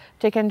peaches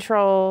to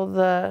control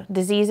the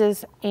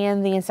diseases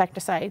and the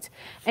insecticides.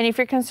 And if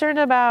you're concerned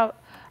about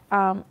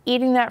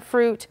eating that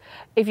fruit,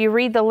 if you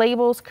read the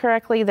labels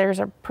correctly, there's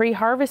a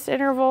pre-harvest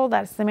interval.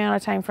 That's the amount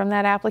of time from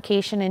that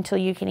application until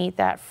you can eat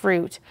that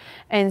fruit.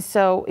 And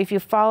so if you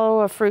follow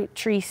a fruit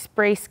tree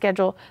spray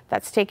schedule,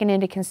 that's taken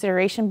into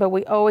consideration, but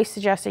we always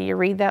suggest that you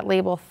read that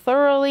label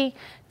thoroughly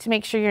to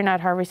make sure you're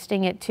not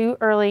harvesting it too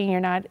early and you're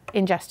not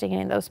ingesting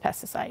any of those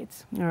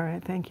pesticides. All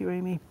right, thank you,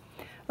 Amy.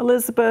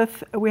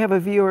 Elizabeth, we have a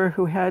viewer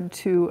who had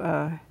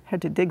to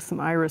dig some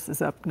irises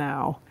up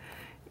now,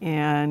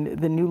 and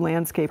the new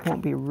landscape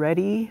won't be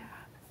ready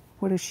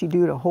What does she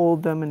do to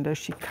hold them, and does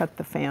she cut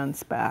the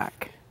fans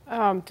back?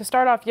 To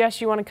start off,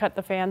 yes, you want to cut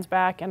the fans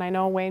back, and I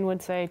know Wayne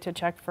would say to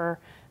check for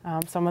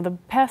some of the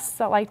pests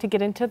that like to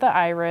get into the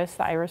iris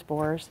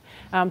borers.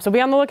 So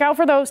be on the lookout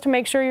for those to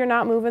make sure you're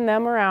not moving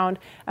them around.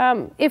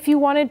 If you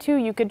wanted to,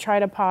 you could try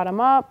to pot them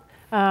up.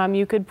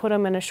 You could put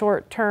them in a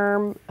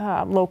short-term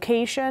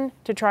location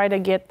to try to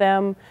get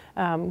them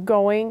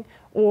going,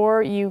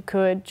 or you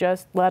could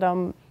just let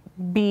them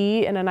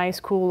be in a nice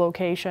cool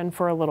location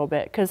for a little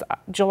bit, because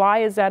July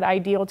is that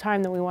ideal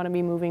time that we want to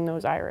be moving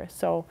those iris.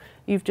 So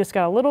you've just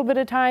got a little bit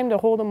of time to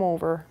hold them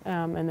over,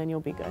 and then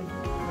you'll be good.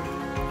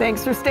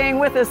 Thanks for staying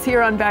with us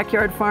here on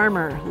Backyard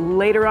Farmer.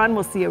 Later on,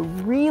 we'll see a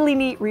really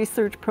neat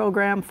research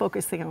program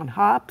focusing on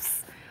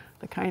hops,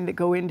 the kind that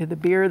go into the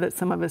beer that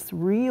some of us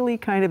really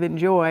kind of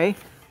enjoy,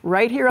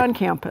 right here on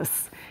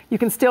campus. You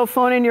can still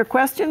phone in your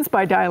questions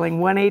by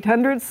dialing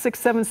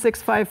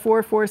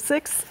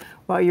 1-800-676-5446.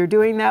 While you're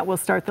doing that, we'll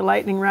start the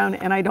lightning round,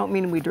 and I don't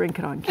mean we drink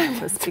it on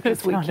campus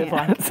because we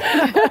can't.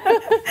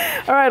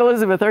 All right,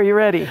 Elizabeth, are you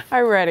ready?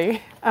 I'm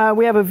ready.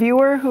 We have a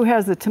viewer who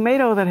has a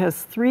tomato that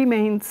has 3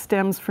 main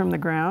stems from the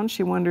ground.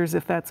 She wonders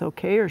if that's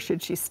okay, or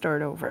should she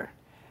start over?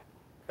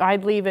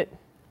 I'd leave it.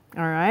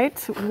 All right.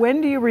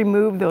 When do you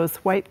remove those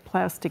white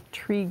plastic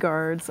tree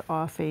guards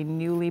off a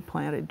newly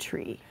planted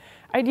tree?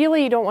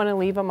 Ideally, you don't want to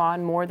leave them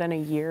on more than a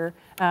year.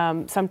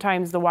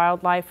 Sometimes the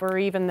wildlife or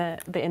even the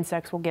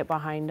insects will get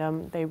behind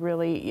them. They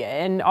really,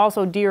 and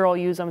also deer will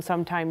use them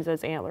sometimes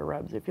as antler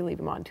rubs if you leave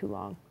them on too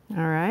long.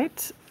 All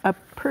right. A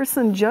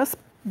person just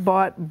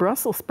bought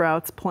Brussels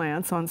sprouts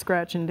plants on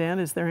Scratch and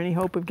Dent. Is there any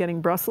hope of getting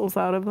Brussels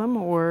out of them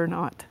or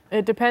not?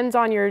 It depends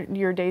on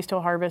your days till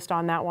harvest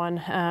on that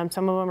one.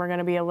 Some of them are going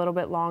to be a little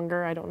bit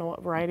longer. I don't know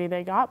what variety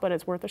they got, but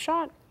it's worth a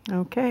shot.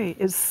 Okay.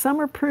 Is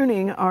summer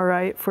pruning all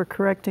right for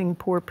correcting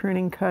poor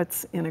pruning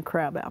cuts in a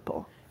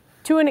crabapple?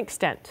 To an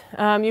extent.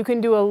 You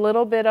can do a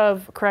little bit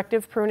of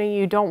corrective pruning.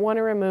 You don't want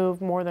to remove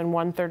more than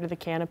 1/3 of the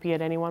canopy at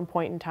any one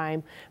point in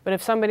time. But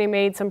if somebody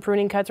made some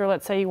pruning cuts, or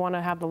let's say you want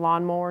to have the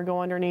lawnmower go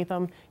underneath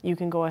them, you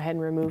can go ahead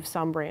and remove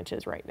some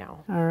branches right now.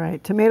 All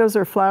right. Tomatoes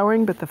are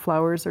flowering, but the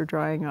flowers are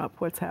drying up.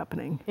 What's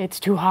happening? It's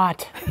too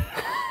hot.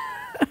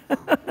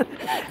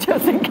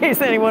 Just in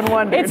case anyone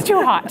wondered. It's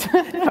too hot.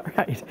 All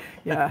right.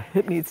 Yeah,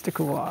 it needs to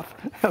cool off.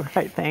 All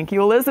right. Thank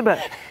you, Elizabeth.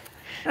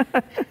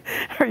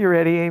 Are you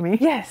ready, Amy?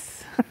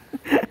 Yes.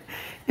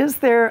 Is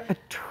there a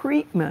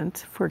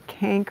treatment for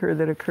canker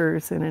that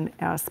occurs in an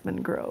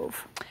aspen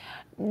grove?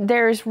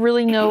 There's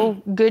really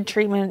no good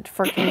treatment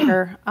for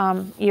canker.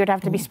 You would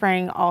have to be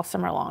spraying all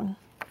summer long.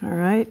 All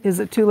right. Is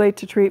it too late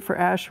to treat for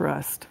ash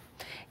rust?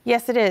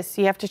 Yes, it is.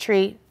 You have to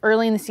treat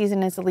early in the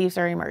season as the leaves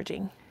are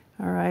emerging.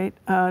 All right.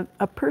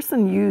 A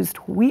person used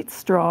wheat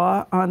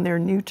straw on their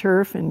new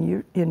turf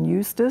in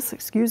Eustis,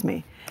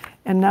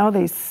 and now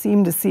they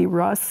seem to see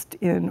rust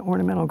in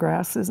ornamental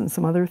grasses and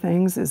some other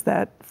things. Is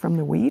that from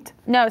the wheat?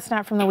 No, it's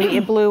not from the wheat.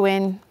 It blew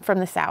in from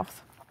the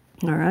south.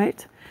 All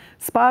right.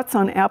 Spots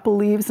on apple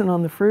leaves and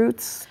on the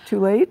fruits, too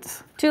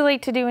late? Too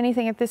late to do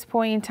anything at this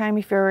point in time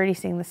if you're already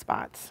seeing the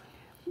spots.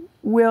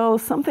 Will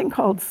something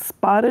called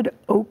spotted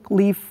oak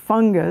leaf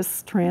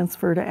fungus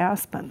transfer to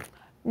aspen?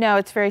 No,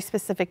 it's very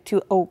specific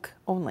to oak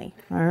only.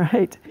 All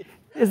right.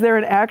 Is there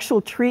an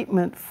actual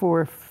treatment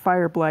for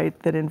fire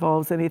blight that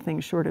involves anything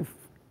short of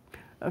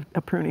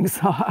a pruning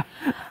saw?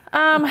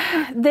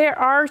 There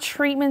are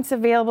treatments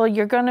available.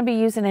 You're going to be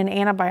using an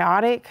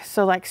antibiotic,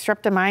 so like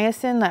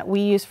streptomycin that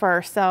we use for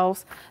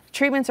ourselves.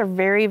 Treatments are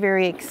very,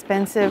 very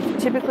expensive.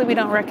 Typically, we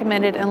don't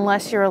recommend it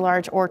unless you're a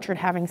large orchard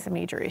having some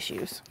major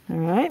issues. All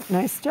right,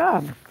 nice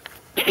job.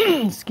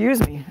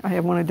 Excuse me, I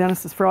have one of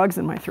Dennis's frogs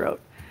in my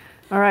throat.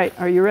 All right,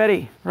 are you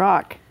ready?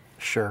 Rock.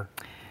 Sure.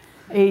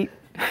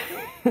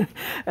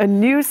 A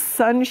new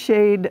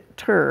sunshade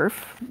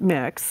turf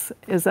mix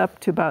is up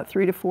to about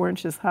 3 to 4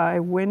 inches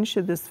high. When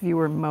should this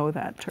viewer mow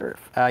that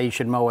turf? You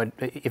should mow it,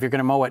 if you're going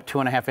to mow it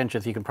 2.5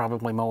 inches, you can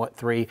probably mow it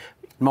 3.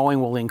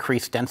 Mowing will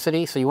increase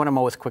density, so you want to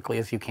mow as quickly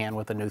as you can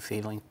with a new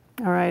seedling.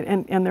 All right,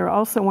 and they're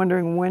also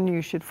wondering when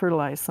you should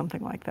fertilize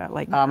something like that,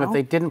 like now? If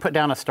they didn't put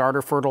down a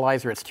starter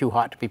fertilizer, it's too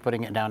hot to be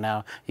putting it down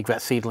now. You've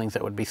got seedlings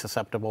that would be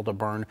susceptible to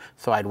burn,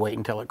 so I'd wait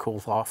until it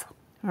cools off.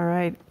 All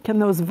right. Can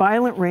those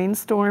violent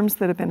rainstorms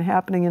that have been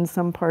happening in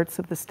some parts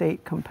of the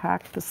state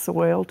compact the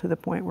soil to the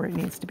point where it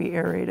needs to be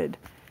aerated?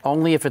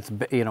 Only if it's,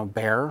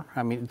 bare.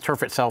 I mean,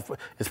 turf itself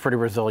is pretty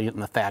resilient,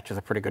 and the thatch is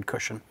a pretty good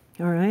cushion.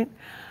 All right.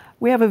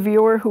 We have a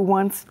viewer who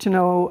wants to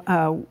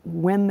know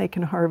when they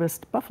can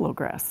harvest buffalo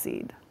grass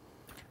seed.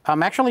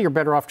 Actually, you're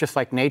better off just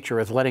like nature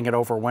is letting it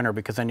overwinter,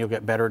 because then you'll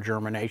get better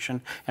germination.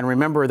 And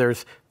remember,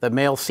 there's the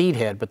male seed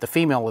head, but the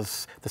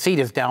seed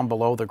is down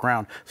below the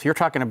ground. So you're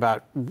talking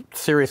about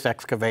serious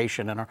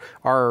excavation, and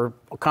our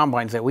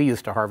combines that we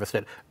use to harvest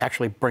it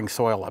actually bring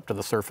soil up to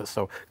the surface.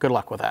 So good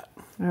luck with that.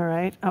 All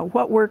right.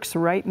 What works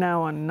right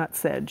now on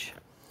nutsedge?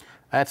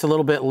 That's a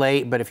little bit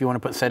late, but if you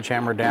want to put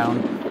sedgehammer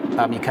down,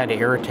 you kind of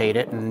irritate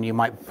it, and you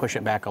might push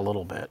it back a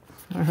little bit.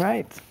 All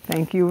right.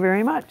 Thank you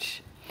very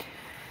much.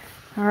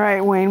 All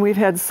right, Wayne, we've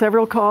had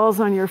several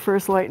calls on your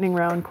first lightning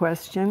round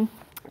question.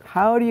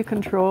 how do you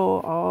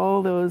control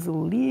all those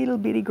little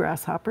bitty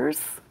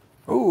grasshoppers?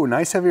 Oh,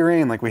 nice heavy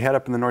rain like we had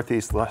up in the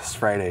Northeast last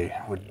Friday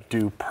would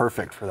do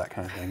perfect for that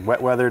kind of thing.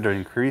 Wet weather to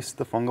increase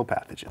the fungal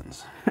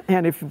pathogens.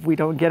 And if we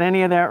don't get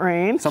any of that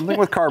rain? Something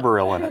with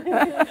carbaryl in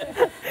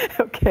it.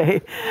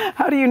 Okay.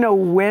 How do you know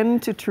when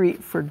to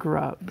treat for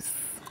grubs?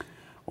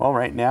 Well,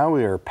 right now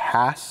we are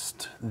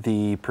past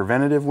the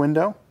preventative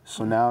window.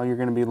 So now you're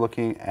going to be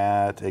looking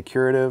at a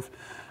curative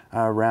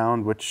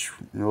round, which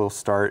will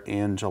start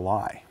in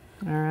July.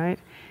 All right.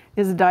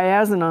 Is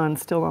diazinon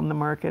still on the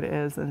market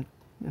as an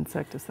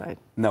insecticide?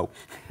 No.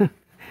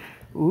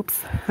 Oops.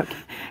 Okay.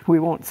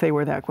 We won't say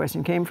where that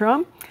question came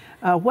from.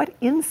 What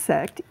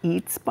insect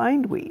eats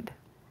bindweed?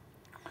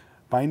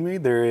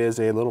 Bindweed, there is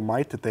a little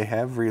mite that they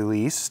have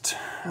released.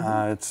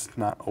 It's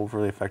not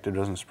overly effective,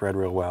 doesn't spread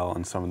real well,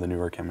 and some of the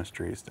newer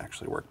chemistries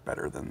actually work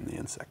better than the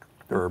insect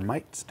or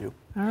mites do.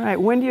 All right.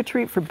 When do you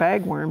treat for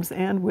bagworms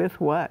and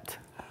with what?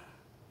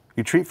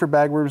 You treat for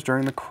bagworms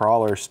during the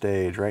crawler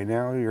stage. Right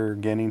now you're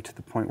getting to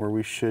the point where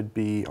we should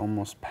be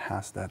almost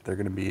past that. They're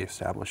going to be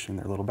establishing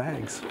their little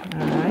bags.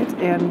 All right.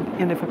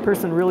 And if a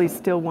person really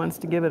still wants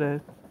to give it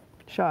a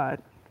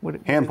shot,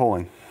 Hand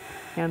pulling.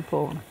 Hand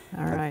pull.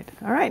 All right.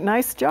 All right.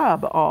 Nice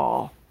job,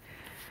 all.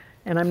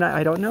 And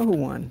I don't know who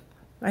won.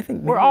 I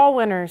think We're all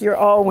winners. You're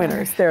all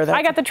winners. There.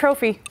 I got the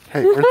trophy.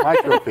 Hey, where's my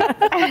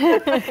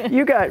trophy?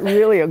 You got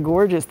really a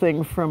gorgeous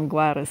thing from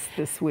Gladys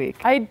this week.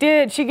 I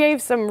did. She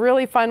gave some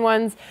really fun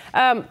ones.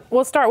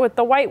 We'll start with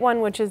the white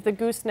one, which is the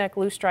gooseneck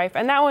loosestrife.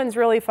 And that one's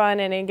really fun,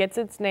 and it gets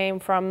its name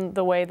from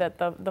the way that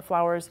the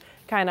flowers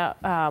kind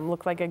of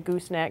look like a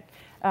gooseneck.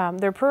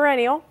 They're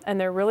perennial, and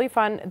they're really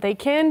fun. They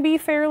can be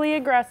fairly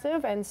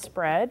aggressive and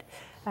spread.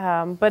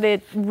 But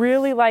it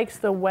really likes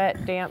the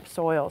wet, damp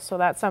soil, so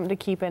that's something to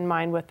keep in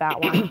mind with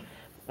that one.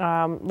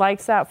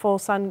 Likes that full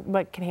sun,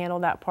 but can handle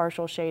that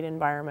partial shade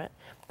environment.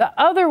 The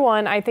other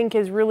one I think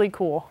is really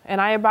cool, and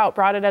I about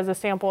brought it as a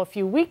sample a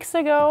few weeks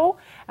ago,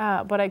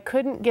 but I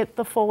couldn't get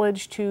the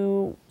foliage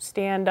to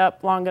stand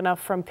up long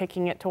enough from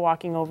picking it to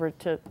walking over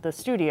to the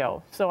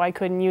studio, so I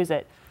couldn't use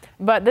it.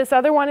 But this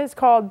other one is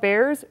called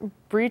Bear's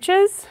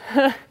Breeches,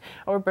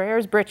 or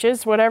Bear's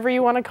Britches, whatever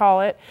you want to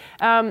call it.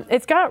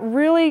 It's got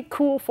really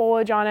cool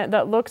foliage on it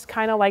that looks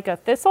kind of like a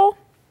thistle.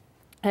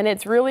 And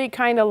it's really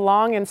kind of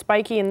long and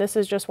spiky, and this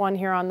is just one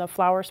here on the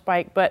flower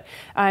spike. But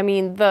I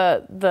mean,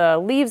 the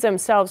leaves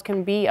themselves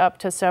can be up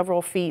to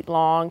several feet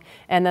long,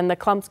 and then the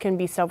clumps can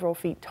be several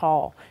feet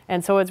tall.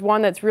 And so it's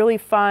one that's really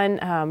fun,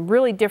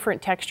 really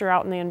different texture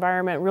out in the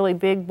environment, really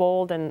big,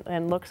 bold,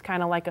 and looks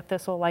kind of like a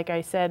thistle, like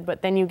I said.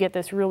 But then you get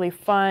this really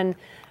fun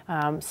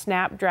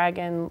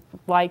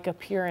snapdragon-like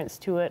appearance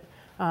to it.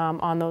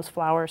 On those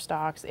flower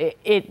stalks.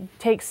 It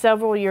takes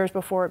several years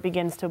before it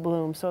begins to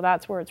bloom, so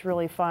that's where it's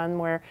really fun,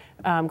 where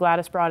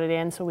Gladys brought it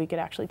in so we could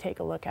actually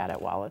take a look at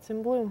it while it's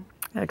in bloom.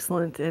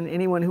 Excellent. And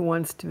anyone who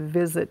wants to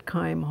visit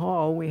Keim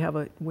Hall, we have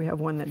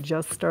one that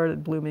just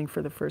started blooming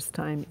for the first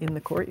time in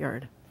the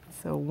courtyard.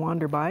 So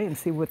wander by and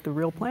see what the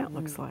real plant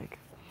looks like.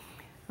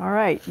 All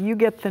right, you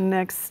get the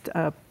next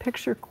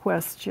picture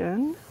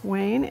question,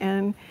 Wayne,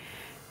 and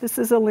this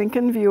is a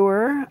Lincoln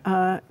viewer,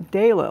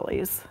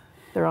 daylilies.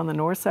 They're on the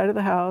north side of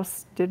the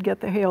house, did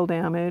get the hail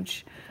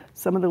damage.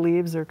 Some of the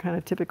leaves are kind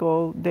of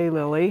typical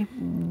daylily,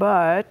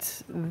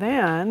 but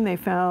then they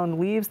found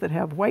leaves that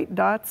have white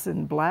dots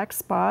and black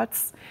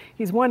spots.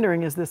 He's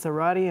wondering, is this a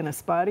Roddy and a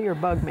Spotty or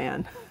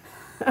Bugman?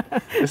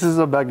 This is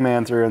a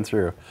Bugman through and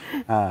through.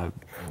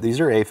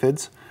 These are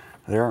aphids.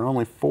 There are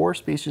only 4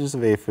 species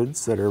of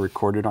aphids that are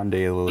recorded on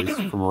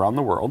daylilies from around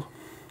the world.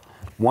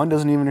 One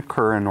doesn't even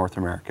occur in North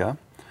America.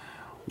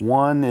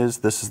 One is,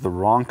 this is the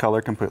wrong color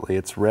completely,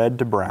 it's red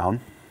to brown,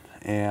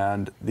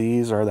 and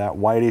these are that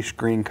whitish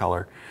green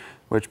color,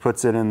 which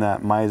puts it in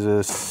that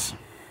Mysis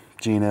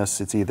genus.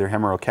 It's either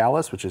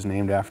Hemerocallis, which is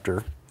named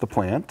after the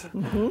plant,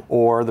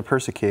 or the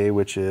Persicae,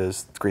 which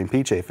is green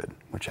peach aphid,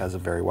 which has a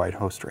very wide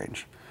host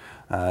range.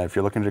 If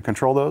you're looking to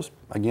control those,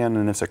 again,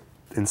 an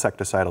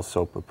insecticidal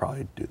soap would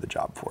probably do the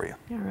job for you.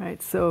 All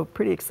right, so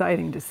pretty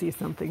exciting to see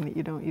something that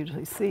you don't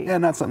usually see. Yeah,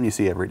 not something you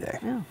see every day.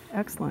 Yeah,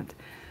 excellent.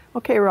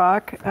 Okay,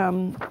 Rock,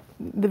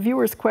 the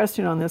viewer's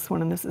question on this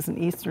one, and this is an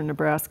eastern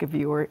Nebraska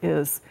viewer,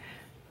 is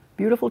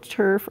beautiful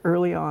turf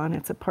early on.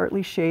 It's a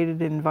partly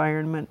shaded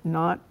environment,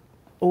 not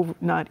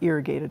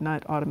irrigated,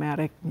 not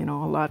automatic, a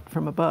lot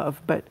from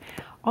above. But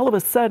all of a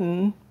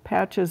sudden,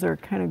 patches are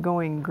kind of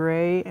going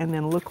gray and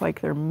then look like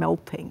they're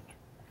melting.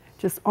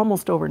 Just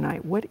almost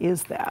overnight. What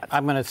is that?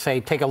 I'm going to say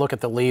take a look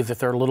at the leaves. If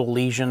there are little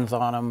lesions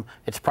on them,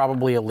 it's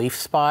probably a leaf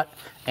spot.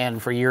 And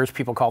for years,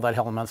 people call that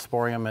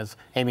Helminthsporium. As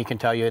Amy can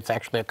tell you, it's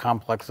actually a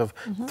complex of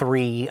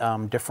 3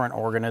 different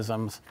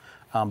organisms.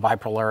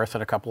 Bipolaris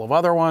and a couple of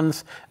other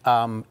ones.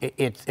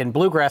 In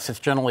bluegrass, it's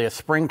generally a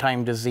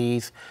springtime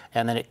disease,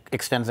 and then it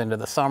extends into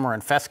the summer.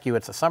 And fescue,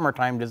 it's a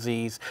summertime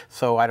disease.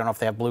 So I don't know if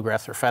they have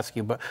bluegrass or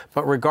fescue, but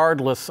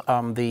regardless,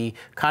 the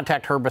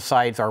contact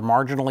herbicides are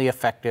marginally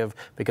effective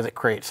because it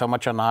creates so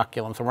much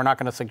inoculum. So we're not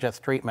going to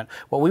suggest treatment.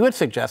 What we would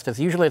suggest is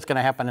usually it's going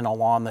to happen in a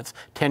lawn that's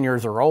 10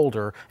 years or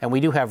older, and we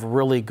do have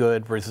really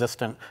good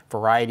resistant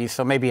varieties.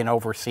 So maybe an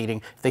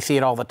overseeding. If they see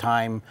it all the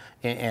time,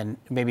 and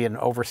maybe an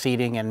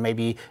overseeding, and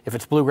maybe if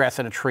it's bluegrass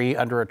in a tree,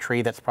 under a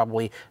tree, that's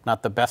probably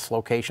not the best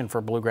location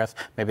for bluegrass.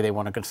 Maybe they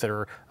want to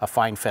consider a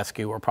fine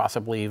fescue or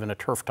possibly even a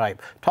turf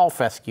type tall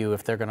fescue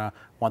if they're going to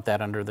want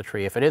that under the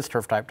tree. If it is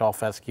turf type tall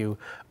fescue,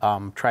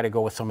 try to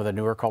go with some of the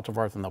newer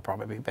cultivars and they'll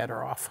probably be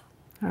better off.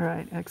 All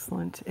right,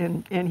 excellent.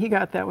 And he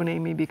got that one,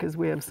 Amy, because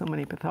we have so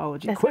many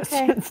pathology That's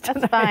questions okay.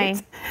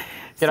 tonight.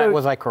 That's So- fine.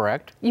 Was I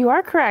correct? You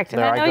are correct.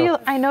 And There I go.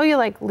 I know you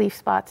like leaf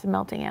spots and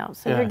melting out,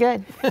 so you're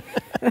good.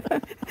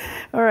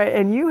 All right,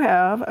 and you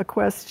have a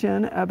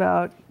question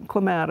about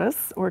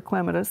clematis or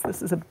clematis.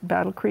 This is a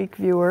Battle Creek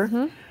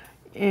viewer.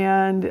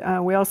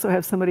 And we also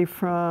have somebody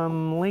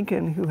from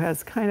Lincoln who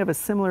has kind of a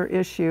similar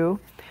issue.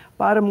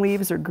 Bottom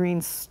leaves are green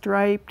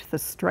striped. The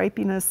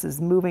stripiness is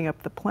moving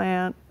up the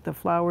plant. The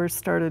flowers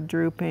started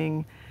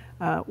drooping.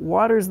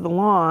 Waters the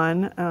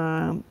lawn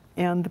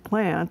and the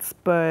plants,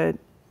 but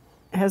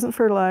hasn't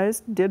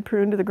fertilized, did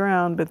prune to the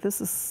ground, but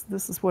this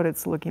is what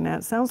it's looking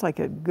at. Sounds like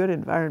a good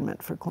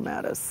environment for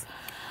clematis.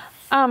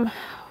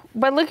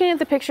 By looking at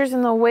the pictures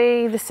and the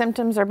way the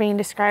symptoms are being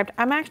described,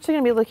 I'm actually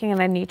going to be looking at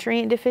a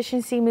nutrient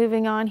deficiency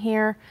moving on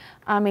here,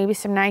 maybe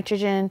some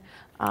nitrogen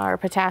or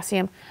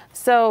potassium.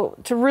 So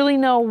to really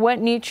know what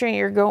nutrient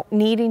you're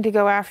needing to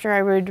go after,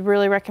 I would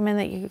really recommend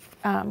that you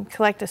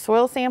collect a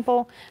soil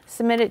sample,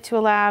 submit it to a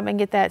lab, and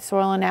get that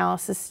soil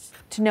analysis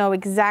to know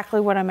exactly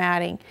what I'm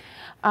adding.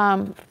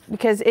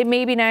 Because it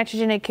may be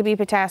nitrogen, it could be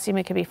potassium,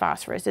 it could be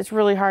phosphorus. It's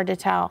really hard to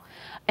tell.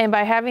 And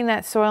by having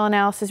that soil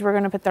analysis, we're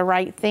going to put the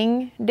right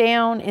thing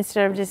down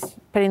instead of just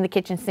putting the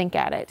kitchen sink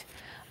at it.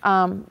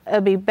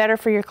 It'll be better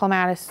for your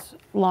clematis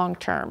long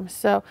term.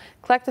 So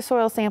collect the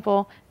soil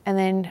sample and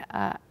then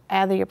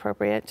add the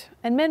appropriate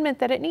amendment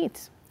that it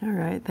needs. All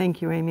right,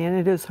 thank you, Amy. And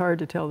it is hard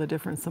to tell the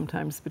difference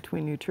sometimes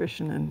between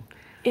nutrition and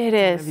It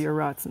is. your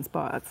rots and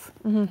spots.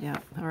 Yeah,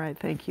 all right,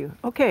 thank you.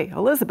 Okay,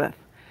 Elizabeth.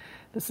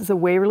 This is a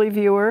Waverly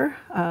viewer,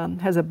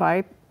 has a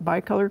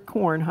bicolor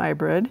corn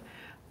hybrid,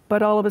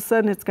 but all of a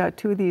sudden it's got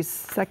two of these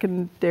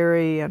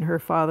secondary, and her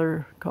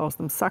father calls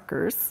them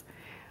suckers.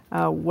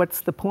 What's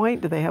the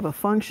point? Do they have a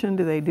function?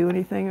 Do they do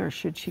anything, or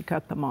should she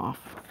cut them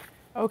off?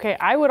 Okay,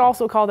 I would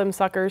also call them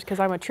suckers because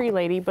I'm a tree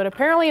lady, but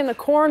apparently in the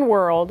corn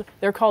world,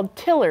 they're called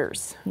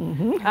tillers.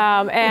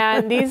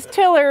 And these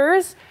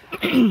tillers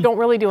don't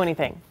really do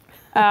anything.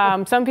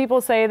 Some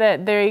people say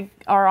that they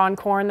are on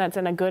corn that's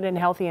in a good and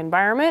healthy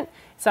environment.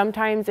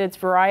 Sometimes it's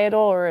varietal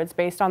or it's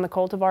based on the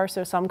cultivar,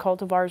 so some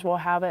cultivars will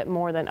have it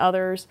more than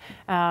others.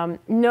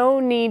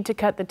 No need to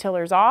cut the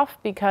tillers off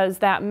because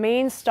that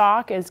main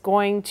stock is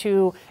going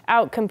to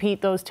outcompete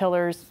those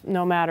tillers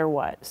no matter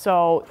what.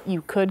 So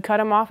you could cut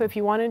them off if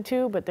you wanted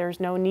to, but there's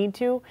no need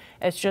to.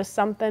 It's just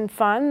something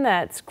fun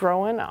that's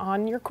growing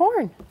on your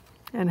corn.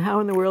 And how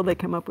in the world they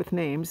come up with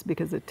names,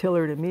 because a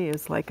tiller to me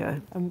is like a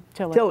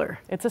tiller.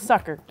 It's a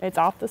sucker. It's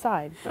off the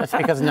side. That's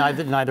because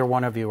neither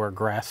one of you are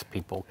grass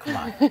people. Come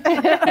on.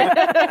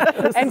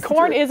 And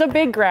corn is a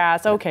big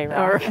grass. Okay, Rob.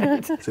 All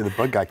right. See, the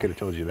bug guy could have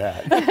told you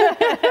that.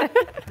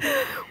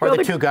 Or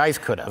the two guys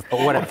could have,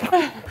 but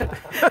whatever.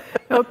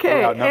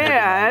 Okay,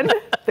 and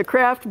the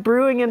craft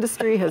brewing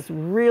industry has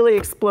really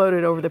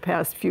exploded over the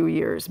past few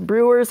years.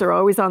 Brewers are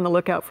always on the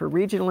lookout for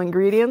regional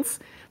ingredients.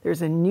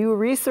 There's a new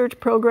research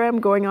program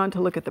going on to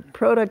look at the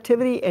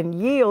productivity and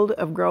yield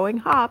of growing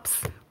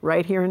hops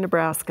right here in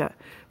Nebraska.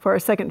 For our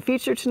second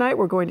feature tonight,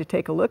 we're going to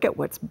take a look at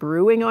what's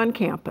brewing on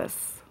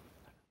campus.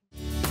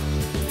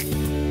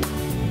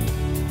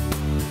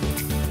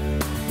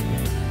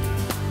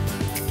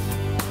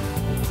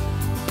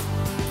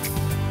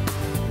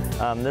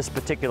 This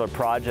particular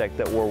project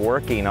that we're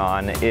working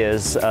on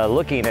is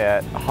looking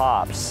at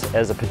hops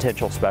as a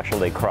potential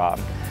specialty crop.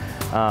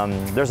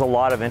 There's a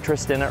lot of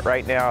interest in it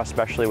right now,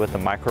 especially with the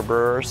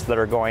microbrewers that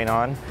are going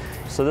on.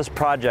 So this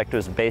project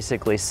was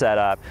basically set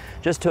up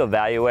just to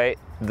evaluate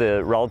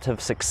the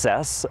relative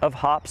success of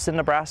hops in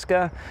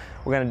Nebraska.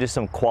 We're going to do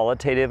some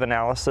qualitative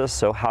analysis,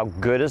 so how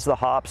good is the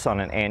hops on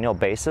an annual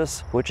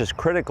basis, which is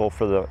critical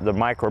for the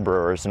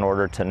microbrewers in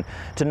order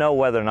to know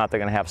whether or not they're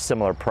going to have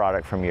similar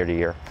product from year to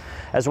year.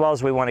 As well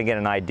as we want to get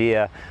an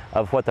idea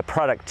of what the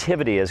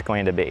productivity is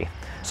going to be.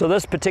 So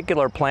this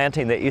particular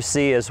planting that you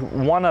see is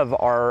one of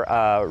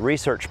our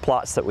research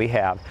plots that we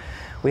have.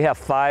 We have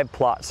 5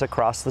 plots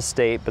across the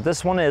state, but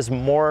this one is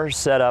more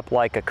set up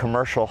like a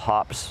commercial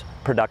hops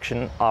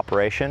production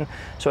operation.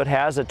 So it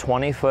has a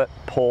 20-foot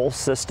pole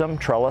system,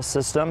 trellis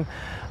system,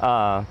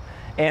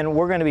 and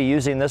we're going to be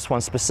using this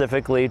one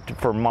specifically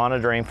for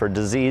monitoring for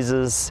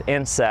diseases,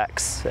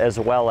 insects, as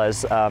well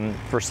as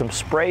for some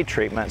spray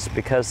treatments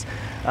because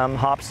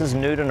hops is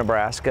new to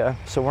Nebraska,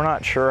 so we're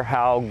not sure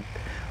how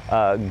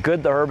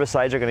good the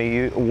herbicides are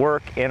going to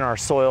work in our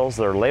soils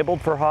that are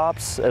labeled for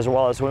hops, as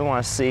well as we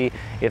want to see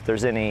if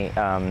there's any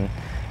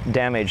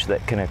damage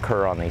that can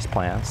occur on these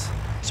plants.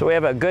 So we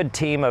have a good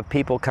team of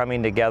people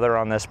coming together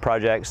on this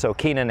project. So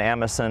Keenan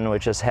Amison,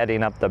 which is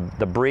heading up the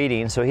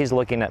breeding, so he's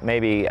looking at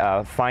maybe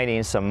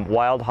finding some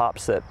wild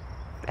hops that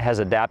has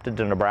adapted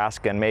to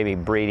Nebraska and maybe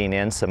breeding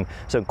in some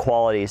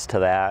qualities to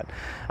that.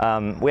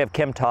 We have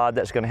Kim Todd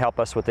that's going to help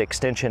us with the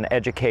extension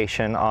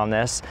education on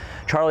this.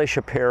 Charlie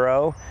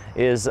Shapiro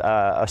is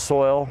a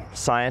soil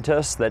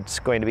scientist that's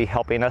going to be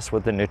helping us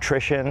with the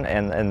nutrition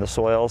and the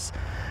soils.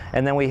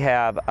 And then we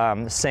have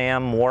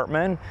Sam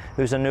Wortman,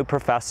 who's a new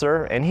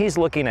professor, and he's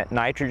looking at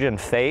nitrogen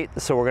fate.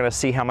 So we're going to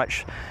see how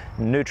much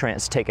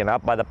nutrients taken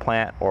up by the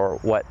plant or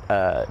what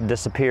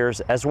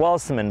disappears, as well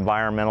as some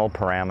environmental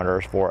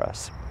parameters for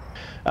us.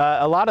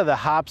 A lot of the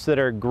hops that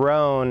are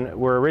grown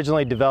were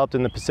originally developed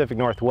in the Pacific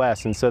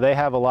Northwest, and so they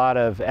have a lot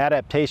of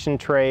adaptation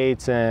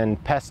traits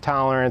and pest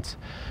tolerance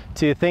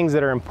to things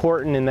that are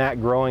important in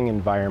that growing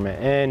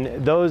environment.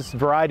 And those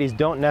varieties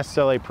don't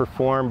necessarily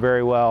perform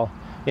very well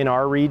in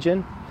our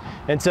region.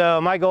 And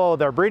so my goal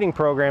with our breeding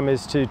program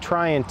is to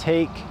try and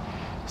take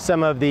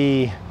some of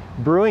the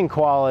brewing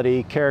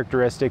quality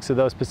characteristics of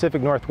those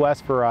Pacific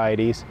Northwest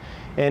varieties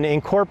and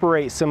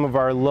incorporate some of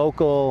our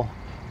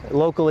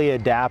locally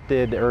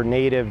adapted or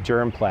native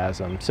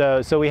germplasm.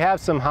 So we have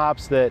some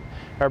hops that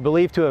are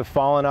believed to have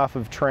fallen off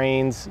of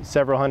trains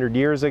several hundred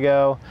years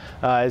ago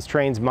as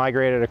trains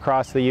migrated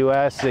across the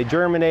US. They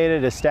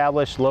germinated,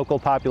 established local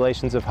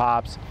populations of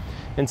hops.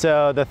 And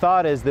so the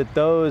thought is that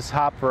those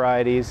hop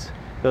varieties,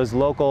 those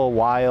local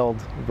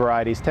wild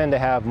varieties, tend to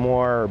have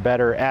more or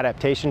better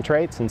adaptation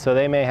traits, and so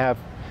they may have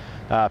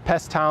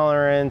pest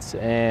tolerance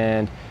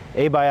and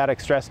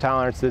abiotic stress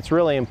tolerance that's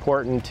really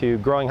important to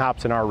growing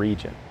hops in our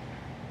region.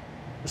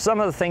 Some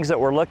of the things that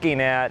we're looking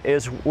at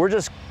is we're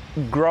just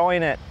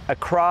growing it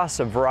across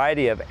a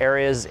variety of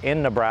areas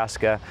in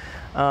Nebraska.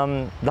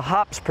 The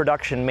hops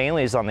production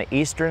mainly is on the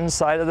eastern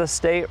side of the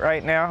state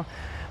right now,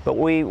 but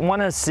we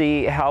want to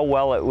see how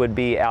well it would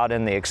be out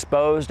in the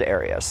exposed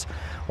areas.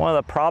 One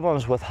of the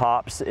problems with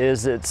hops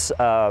is its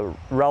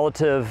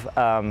relative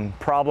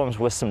problems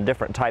with some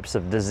different types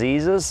of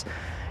diseases.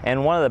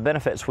 And one of the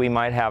benefits we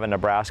might have in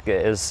Nebraska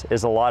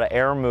is a lot of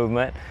air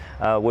movement,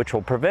 which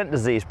will prevent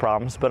disease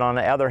problems, but on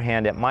the other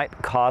hand, it might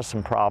cause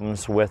some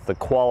problems with the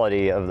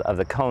quality of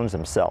the cones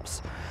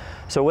themselves.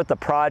 So with the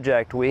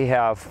project, we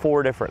have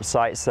 4 different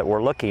sites that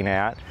we're looking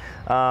at,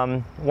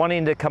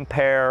 wanting to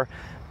compare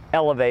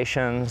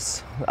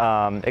elevations,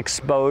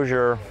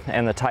 exposure,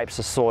 and the types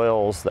of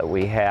soils that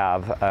we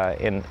have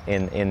in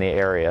the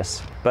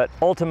areas. But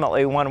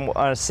ultimately, we want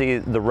to see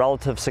the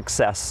relative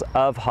success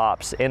of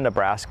hops in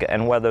Nebraska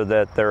and whether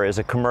that there is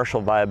a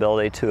commercial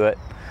viability to it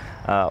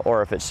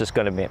or if it's just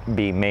going to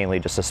be mainly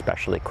just a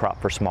specialty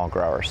crop for small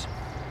growers.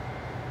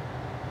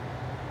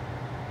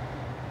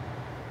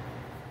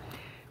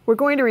 We're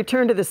going to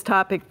return to this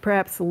topic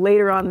perhaps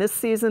later on this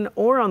season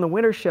or on the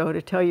winter show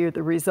to tell you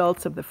the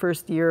results of the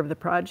first year of the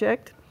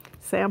project.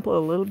 Sample a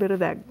little bit of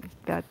that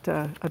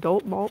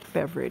adult malt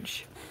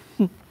beverage.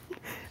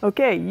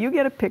 Okay, you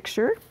get a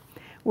picture.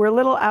 We're a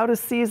little out of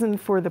season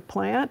for the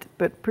plant,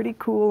 but pretty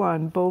cool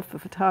on both the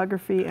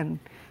photography and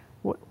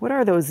what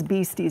are those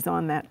beasties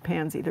on that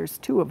pansy? There's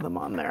 2 of them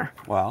on there.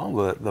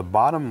 Well, the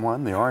bottom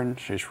one, the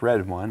orangish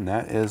red one,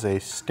 that is a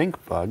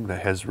stink bug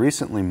that has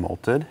recently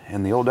molted,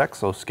 and the old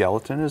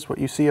exoskeleton is what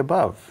you see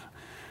above.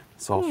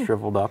 It's all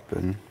shriveled up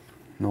and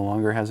no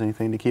longer has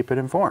anything to keep it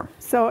in form.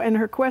 So, and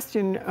her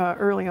question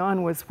early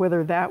on was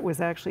whether that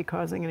was actually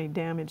causing any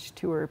damage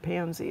to her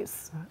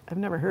pansies. I've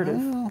never heard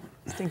of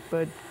stink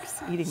bugs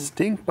eating.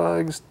 Stink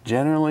bugs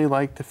generally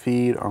like to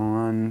feed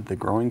on the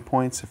growing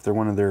points if they're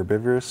one of the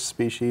herbivorous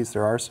species.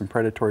 There are some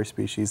predatory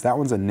species. That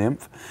one's a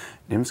nymph.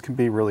 Nymphs can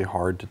be really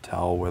hard to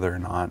tell whether or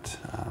not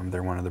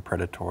they're one of the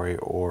predatory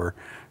or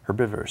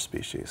herbivorous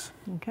species.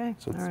 Okay,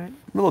 so it's all right.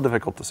 a little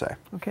difficult to say.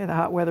 Okay, the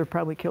hot weather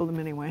probably killed them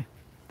anyway.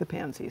 The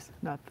pansies,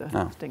 not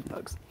the stink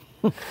bugs.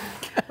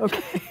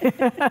 Okay.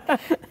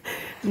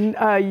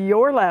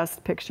 Your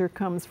last picture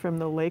comes from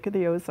the Lake of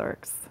the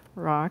Ozarks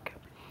rock,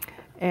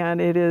 and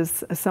it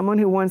is someone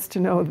who wants to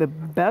know the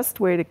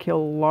best way to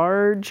kill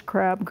large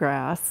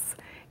crabgrass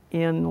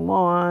in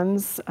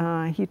lawns.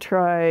 He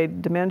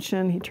tried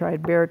Dimension, he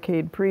tried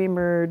Barricade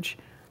pre-emerge.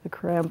 The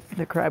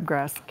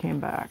crabgrass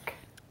came back.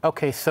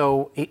 Okay,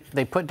 so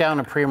they put down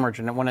a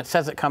pre-emergent, and when it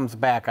says it comes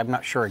back, I'm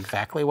not sure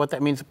exactly what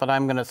that means, but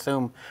I'm going to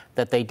assume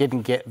that they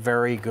didn't get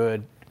very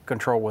good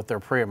control with their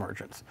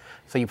pre-emergence.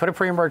 So you put a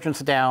pre-emergence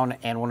down,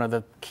 and one of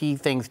the key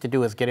things to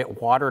do is get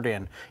it watered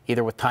in,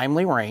 either with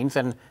timely rains,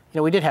 and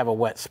we did have a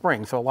wet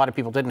spring, so a lot of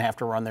people didn't have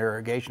to run their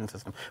irrigation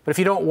system. But if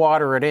you don't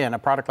water it in, a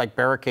product like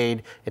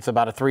Barricade, it's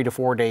about a 3 to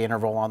 4 day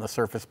interval on the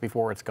surface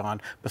before it's gone.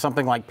 But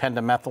something like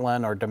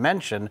pendimethalin or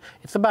Dimension,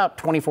 it's about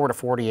 24 to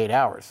 48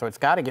 hours, so it's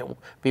got to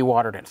be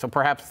watered in. So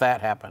perhaps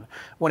that happened.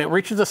 When it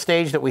reaches a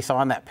stage that we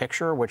saw in that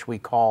picture, which we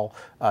call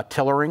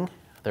tillering,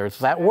 there's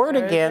that word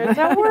again.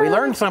 We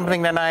learned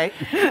something tonight,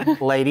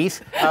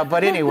 ladies.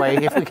 But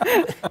anyway,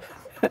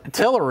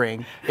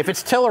 tillering, if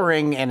it's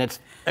tillering and it's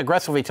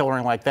aggressively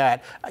tillering like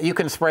that, you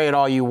can spray it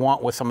all you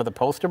want with some of the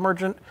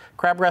post-emergent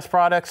crabgrass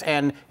products,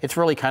 and it's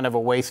really kind of a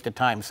waste of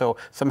time. So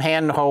some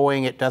hand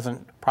hoeing, it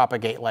doesn't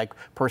propagate like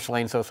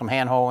purslane, so some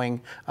hand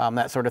hoeing,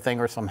 that sort of thing,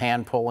 or some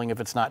hand pulling if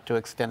it's not too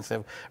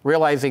extensive.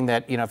 Realizing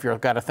that, you know, if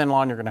you've got a thin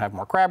lawn, you're going to have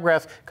more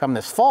crabgrass. Come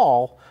this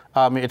fall,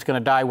 it's going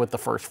to die with the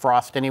first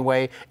frost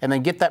anyway, and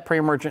then get that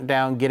pre-emergent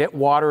down, get it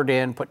watered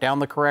in, put down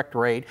the correct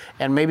rate,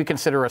 and maybe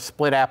consider a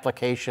split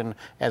application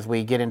as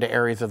we get into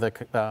areas of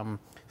the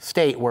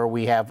state where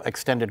we have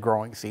extended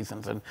growing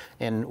seasons.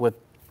 And with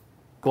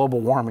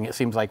global warming, it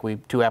seems like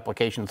two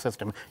application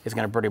system is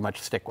going to pretty much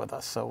stick with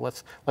us. So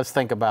let's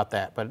think about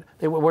that. But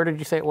where did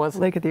you say it was?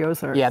 Lake of the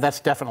Ozarks. Yeah, that's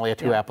definitely a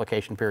two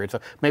application period. So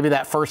maybe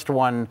that first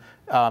one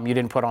you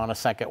didn't put on a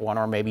second one,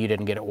 or maybe you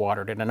didn't get it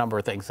watered, and a number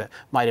of things that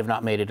might have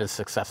not made it as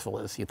successful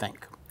as you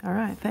think. All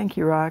right, thank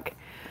you, Rock.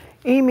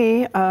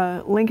 Amy,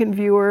 Lincoln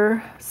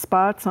viewer,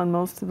 spots on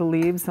most of the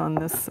leaves on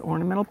this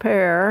ornamental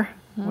pear.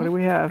 What do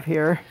we have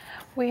here?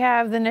 We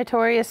have the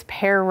notorious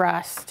pear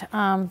rust.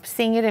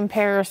 Seeing it in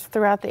pears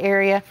throughout the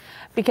area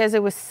because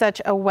it was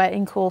such a wet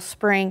and cool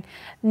spring.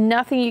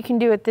 Nothing you can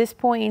do at this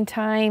point in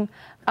time.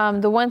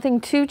 The one thing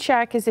to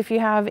check is if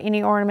you have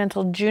any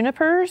ornamental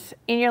junipers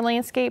in your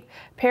landscape,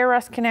 pear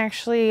rust can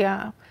actually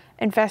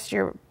infest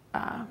your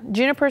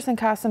junipers and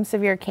cause some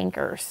severe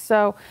cankers.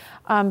 So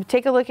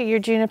take a look at your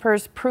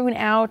junipers, prune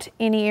out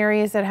any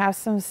areas that have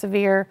some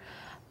severe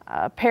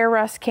pear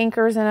rust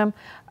cankers in them.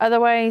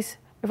 Otherwise,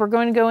 if we're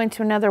going to go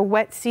into another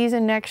wet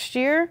season next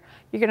year,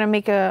 you're going to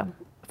make a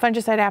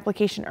fungicide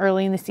application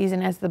early in the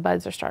season as the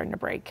buds are starting to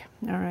break.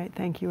 All right,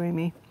 thank you,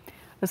 Amy.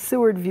 A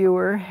Seward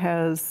viewer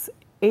has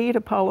 8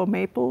 Apollo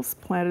maples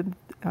planted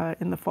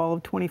in the fall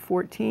of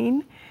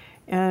 2014,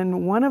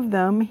 and one of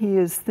them he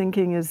is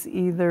thinking is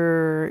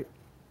either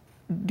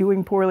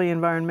doing poorly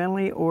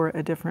environmentally or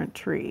a different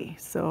tree.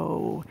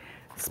 So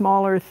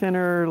smaller,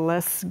 thinner,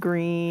 less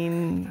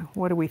green.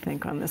 What do we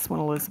think on this one,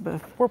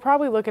 Elizabeth? We're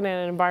probably looking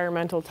at an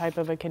environmental type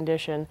of a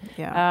condition.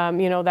 Yeah.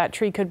 You know, that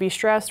tree could be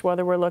stressed,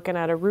 whether we're looking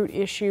at a root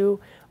issue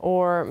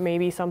or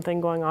maybe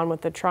something going on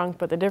with the trunk.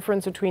 But the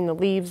difference between the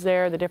leaves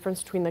there, the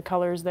difference between the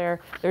colors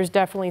there, there's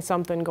definitely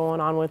something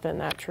going on within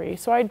that tree.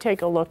 So I'd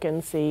take a look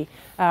and see.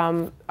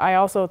 I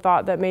also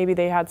thought that maybe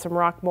they had some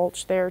rock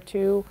mulch there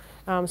too,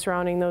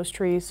 surrounding those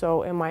trees,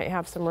 so it might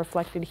have some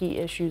reflected heat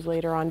issues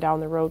later on down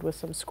the road with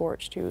some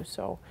scorch too.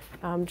 So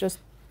just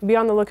be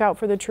on the lookout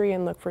for the tree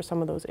and look for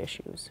some of those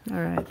issues.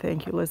 All right,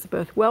 thank you,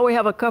 Elizabeth. Well, we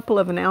have a couple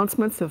of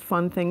announcements of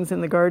fun things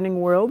in the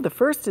gardening world. The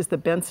first is the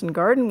Benson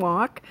Garden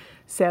Walk,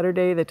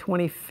 Saturday the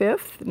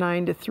 25th,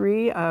 9 to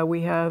 3.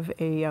 We have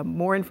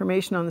more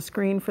information on the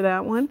screen for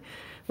that one.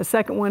 The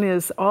second one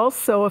is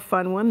also a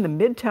fun one, the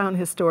Midtown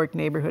Historic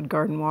Neighborhood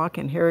Garden Walk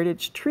and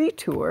Heritage Tree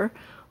Tour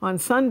on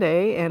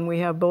Sunday, and we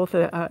have both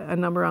a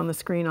number on the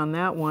screen on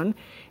that one.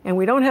 And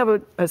we don't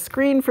have a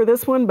screen for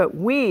this one, but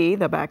we,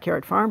 the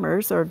Backyard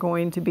Farmers, are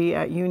going to be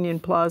at Union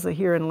Plaza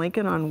here in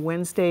Lincoln on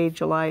Wednesday,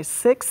 July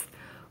 6th,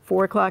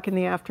 4 o'clock in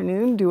the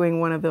afternoon, doing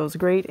one of those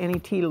great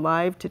NET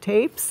live to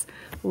tapes,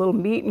 a little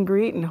meet and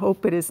greet, and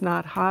hope it is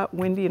not hot,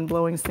 windy, and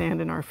blowing sand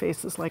in our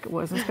faces like it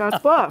was in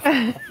Scotts Bluff.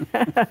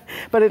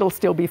 But it'll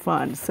still be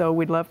fun, so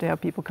we'd love to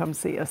have people come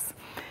see us.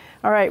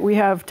 All right, we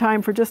have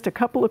time for just a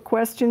couple of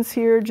questions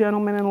here,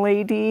 gentlemen and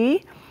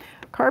lady.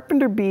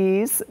 Carpenter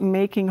bees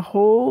making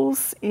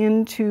holes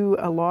into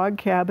a log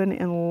cabin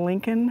in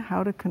Lincoln,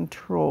 how to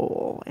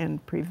control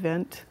and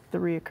prevent the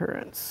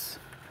reoccurrence?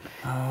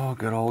 Oh,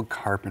 good old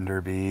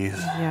carpenter bees.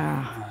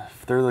 Yeah.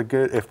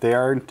 If they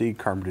are indeed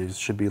carpenter bees,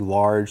 should be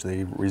large.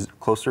 They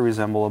closely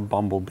resemble a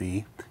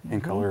bumblebee in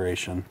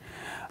coloration.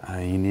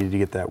 You need to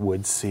get that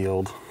wood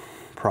sealed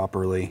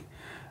properly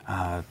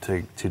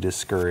to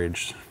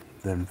discourage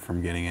them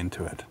from getting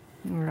into it.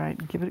 All right,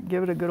 give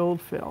it a good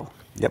old fill.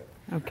 Yep.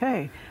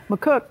 Okay,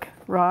 McCook,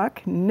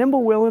 Rock,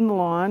 Nimblewill in the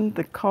lawn.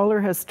 The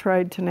caller has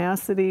tried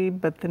tenacity,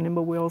 but the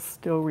Nimblewill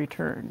still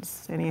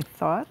returns. Any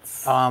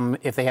thoughts?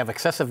 If they have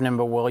excessive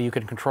nimblewill, you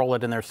can control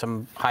it, and there's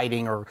some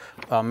hiding or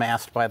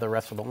masked by the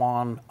rest of the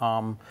lawn.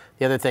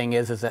 The other thing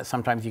is that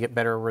sometimes you get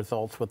better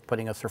results with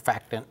putting a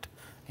surfactant,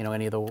 you know,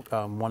 any of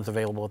the ones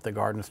available at the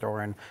garden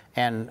store.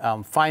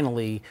 And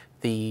finally,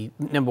 the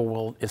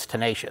nimblewill is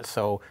tenacious,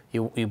 so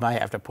you might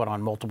have to put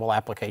on multiple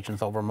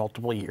applications over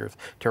multiple years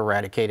to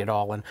eradicate it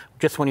all. And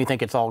just when you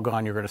think it's all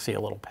gone, you're going to see a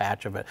little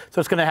patch of it.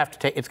 So it's going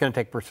to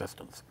take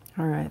persistence.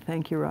 All right,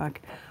 thank you, Rock.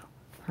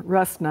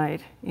 Rust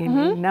night,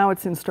 Amy. Now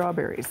it's in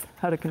strawberries.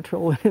 How to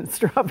control it in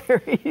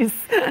strawberries?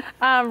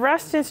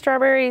 Rust in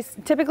strawberries,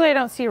 typically I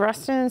don't see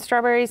rust in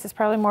strawberries. It's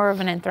probably more of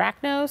an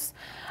anthracnose.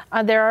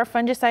 There are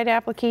fungicide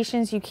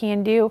applications you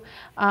can do.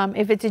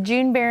 If it's a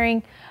June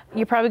bearing,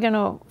 you're probably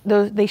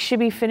they should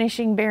be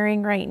finishing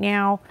bearing right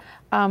now,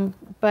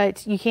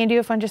 but you can do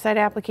a fungicide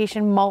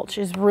application. Mulch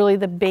is really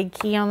the big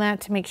key on that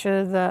to make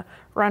sure the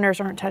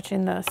runners aren't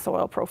touching the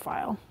soil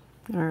profile.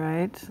 All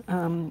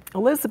right.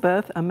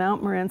 Elizabeth, a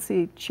Mount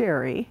Morency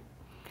cherry,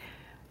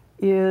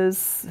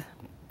 is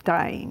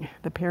dying.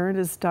 The parent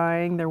is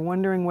dying. They're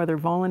wondering whether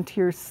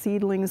volunteer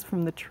seedlings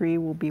from the tree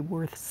will be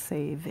worth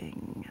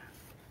saving.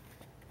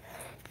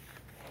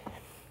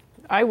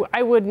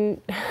 I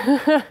wouldn't.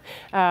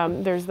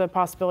 There's the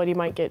possibility you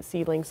might get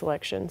seedling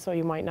selection, so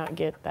you might not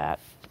get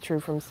that true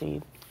from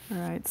seed. All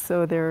right,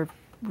 so they're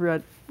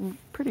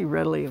pretty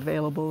readily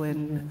available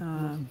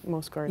in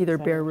most garden either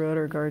centers. Bear Road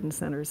or garden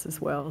centers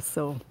as well.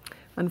 So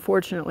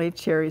unfortunately,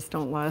 cherries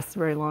don't last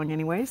very long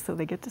anyway, so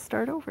they get to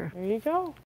start over. There you go.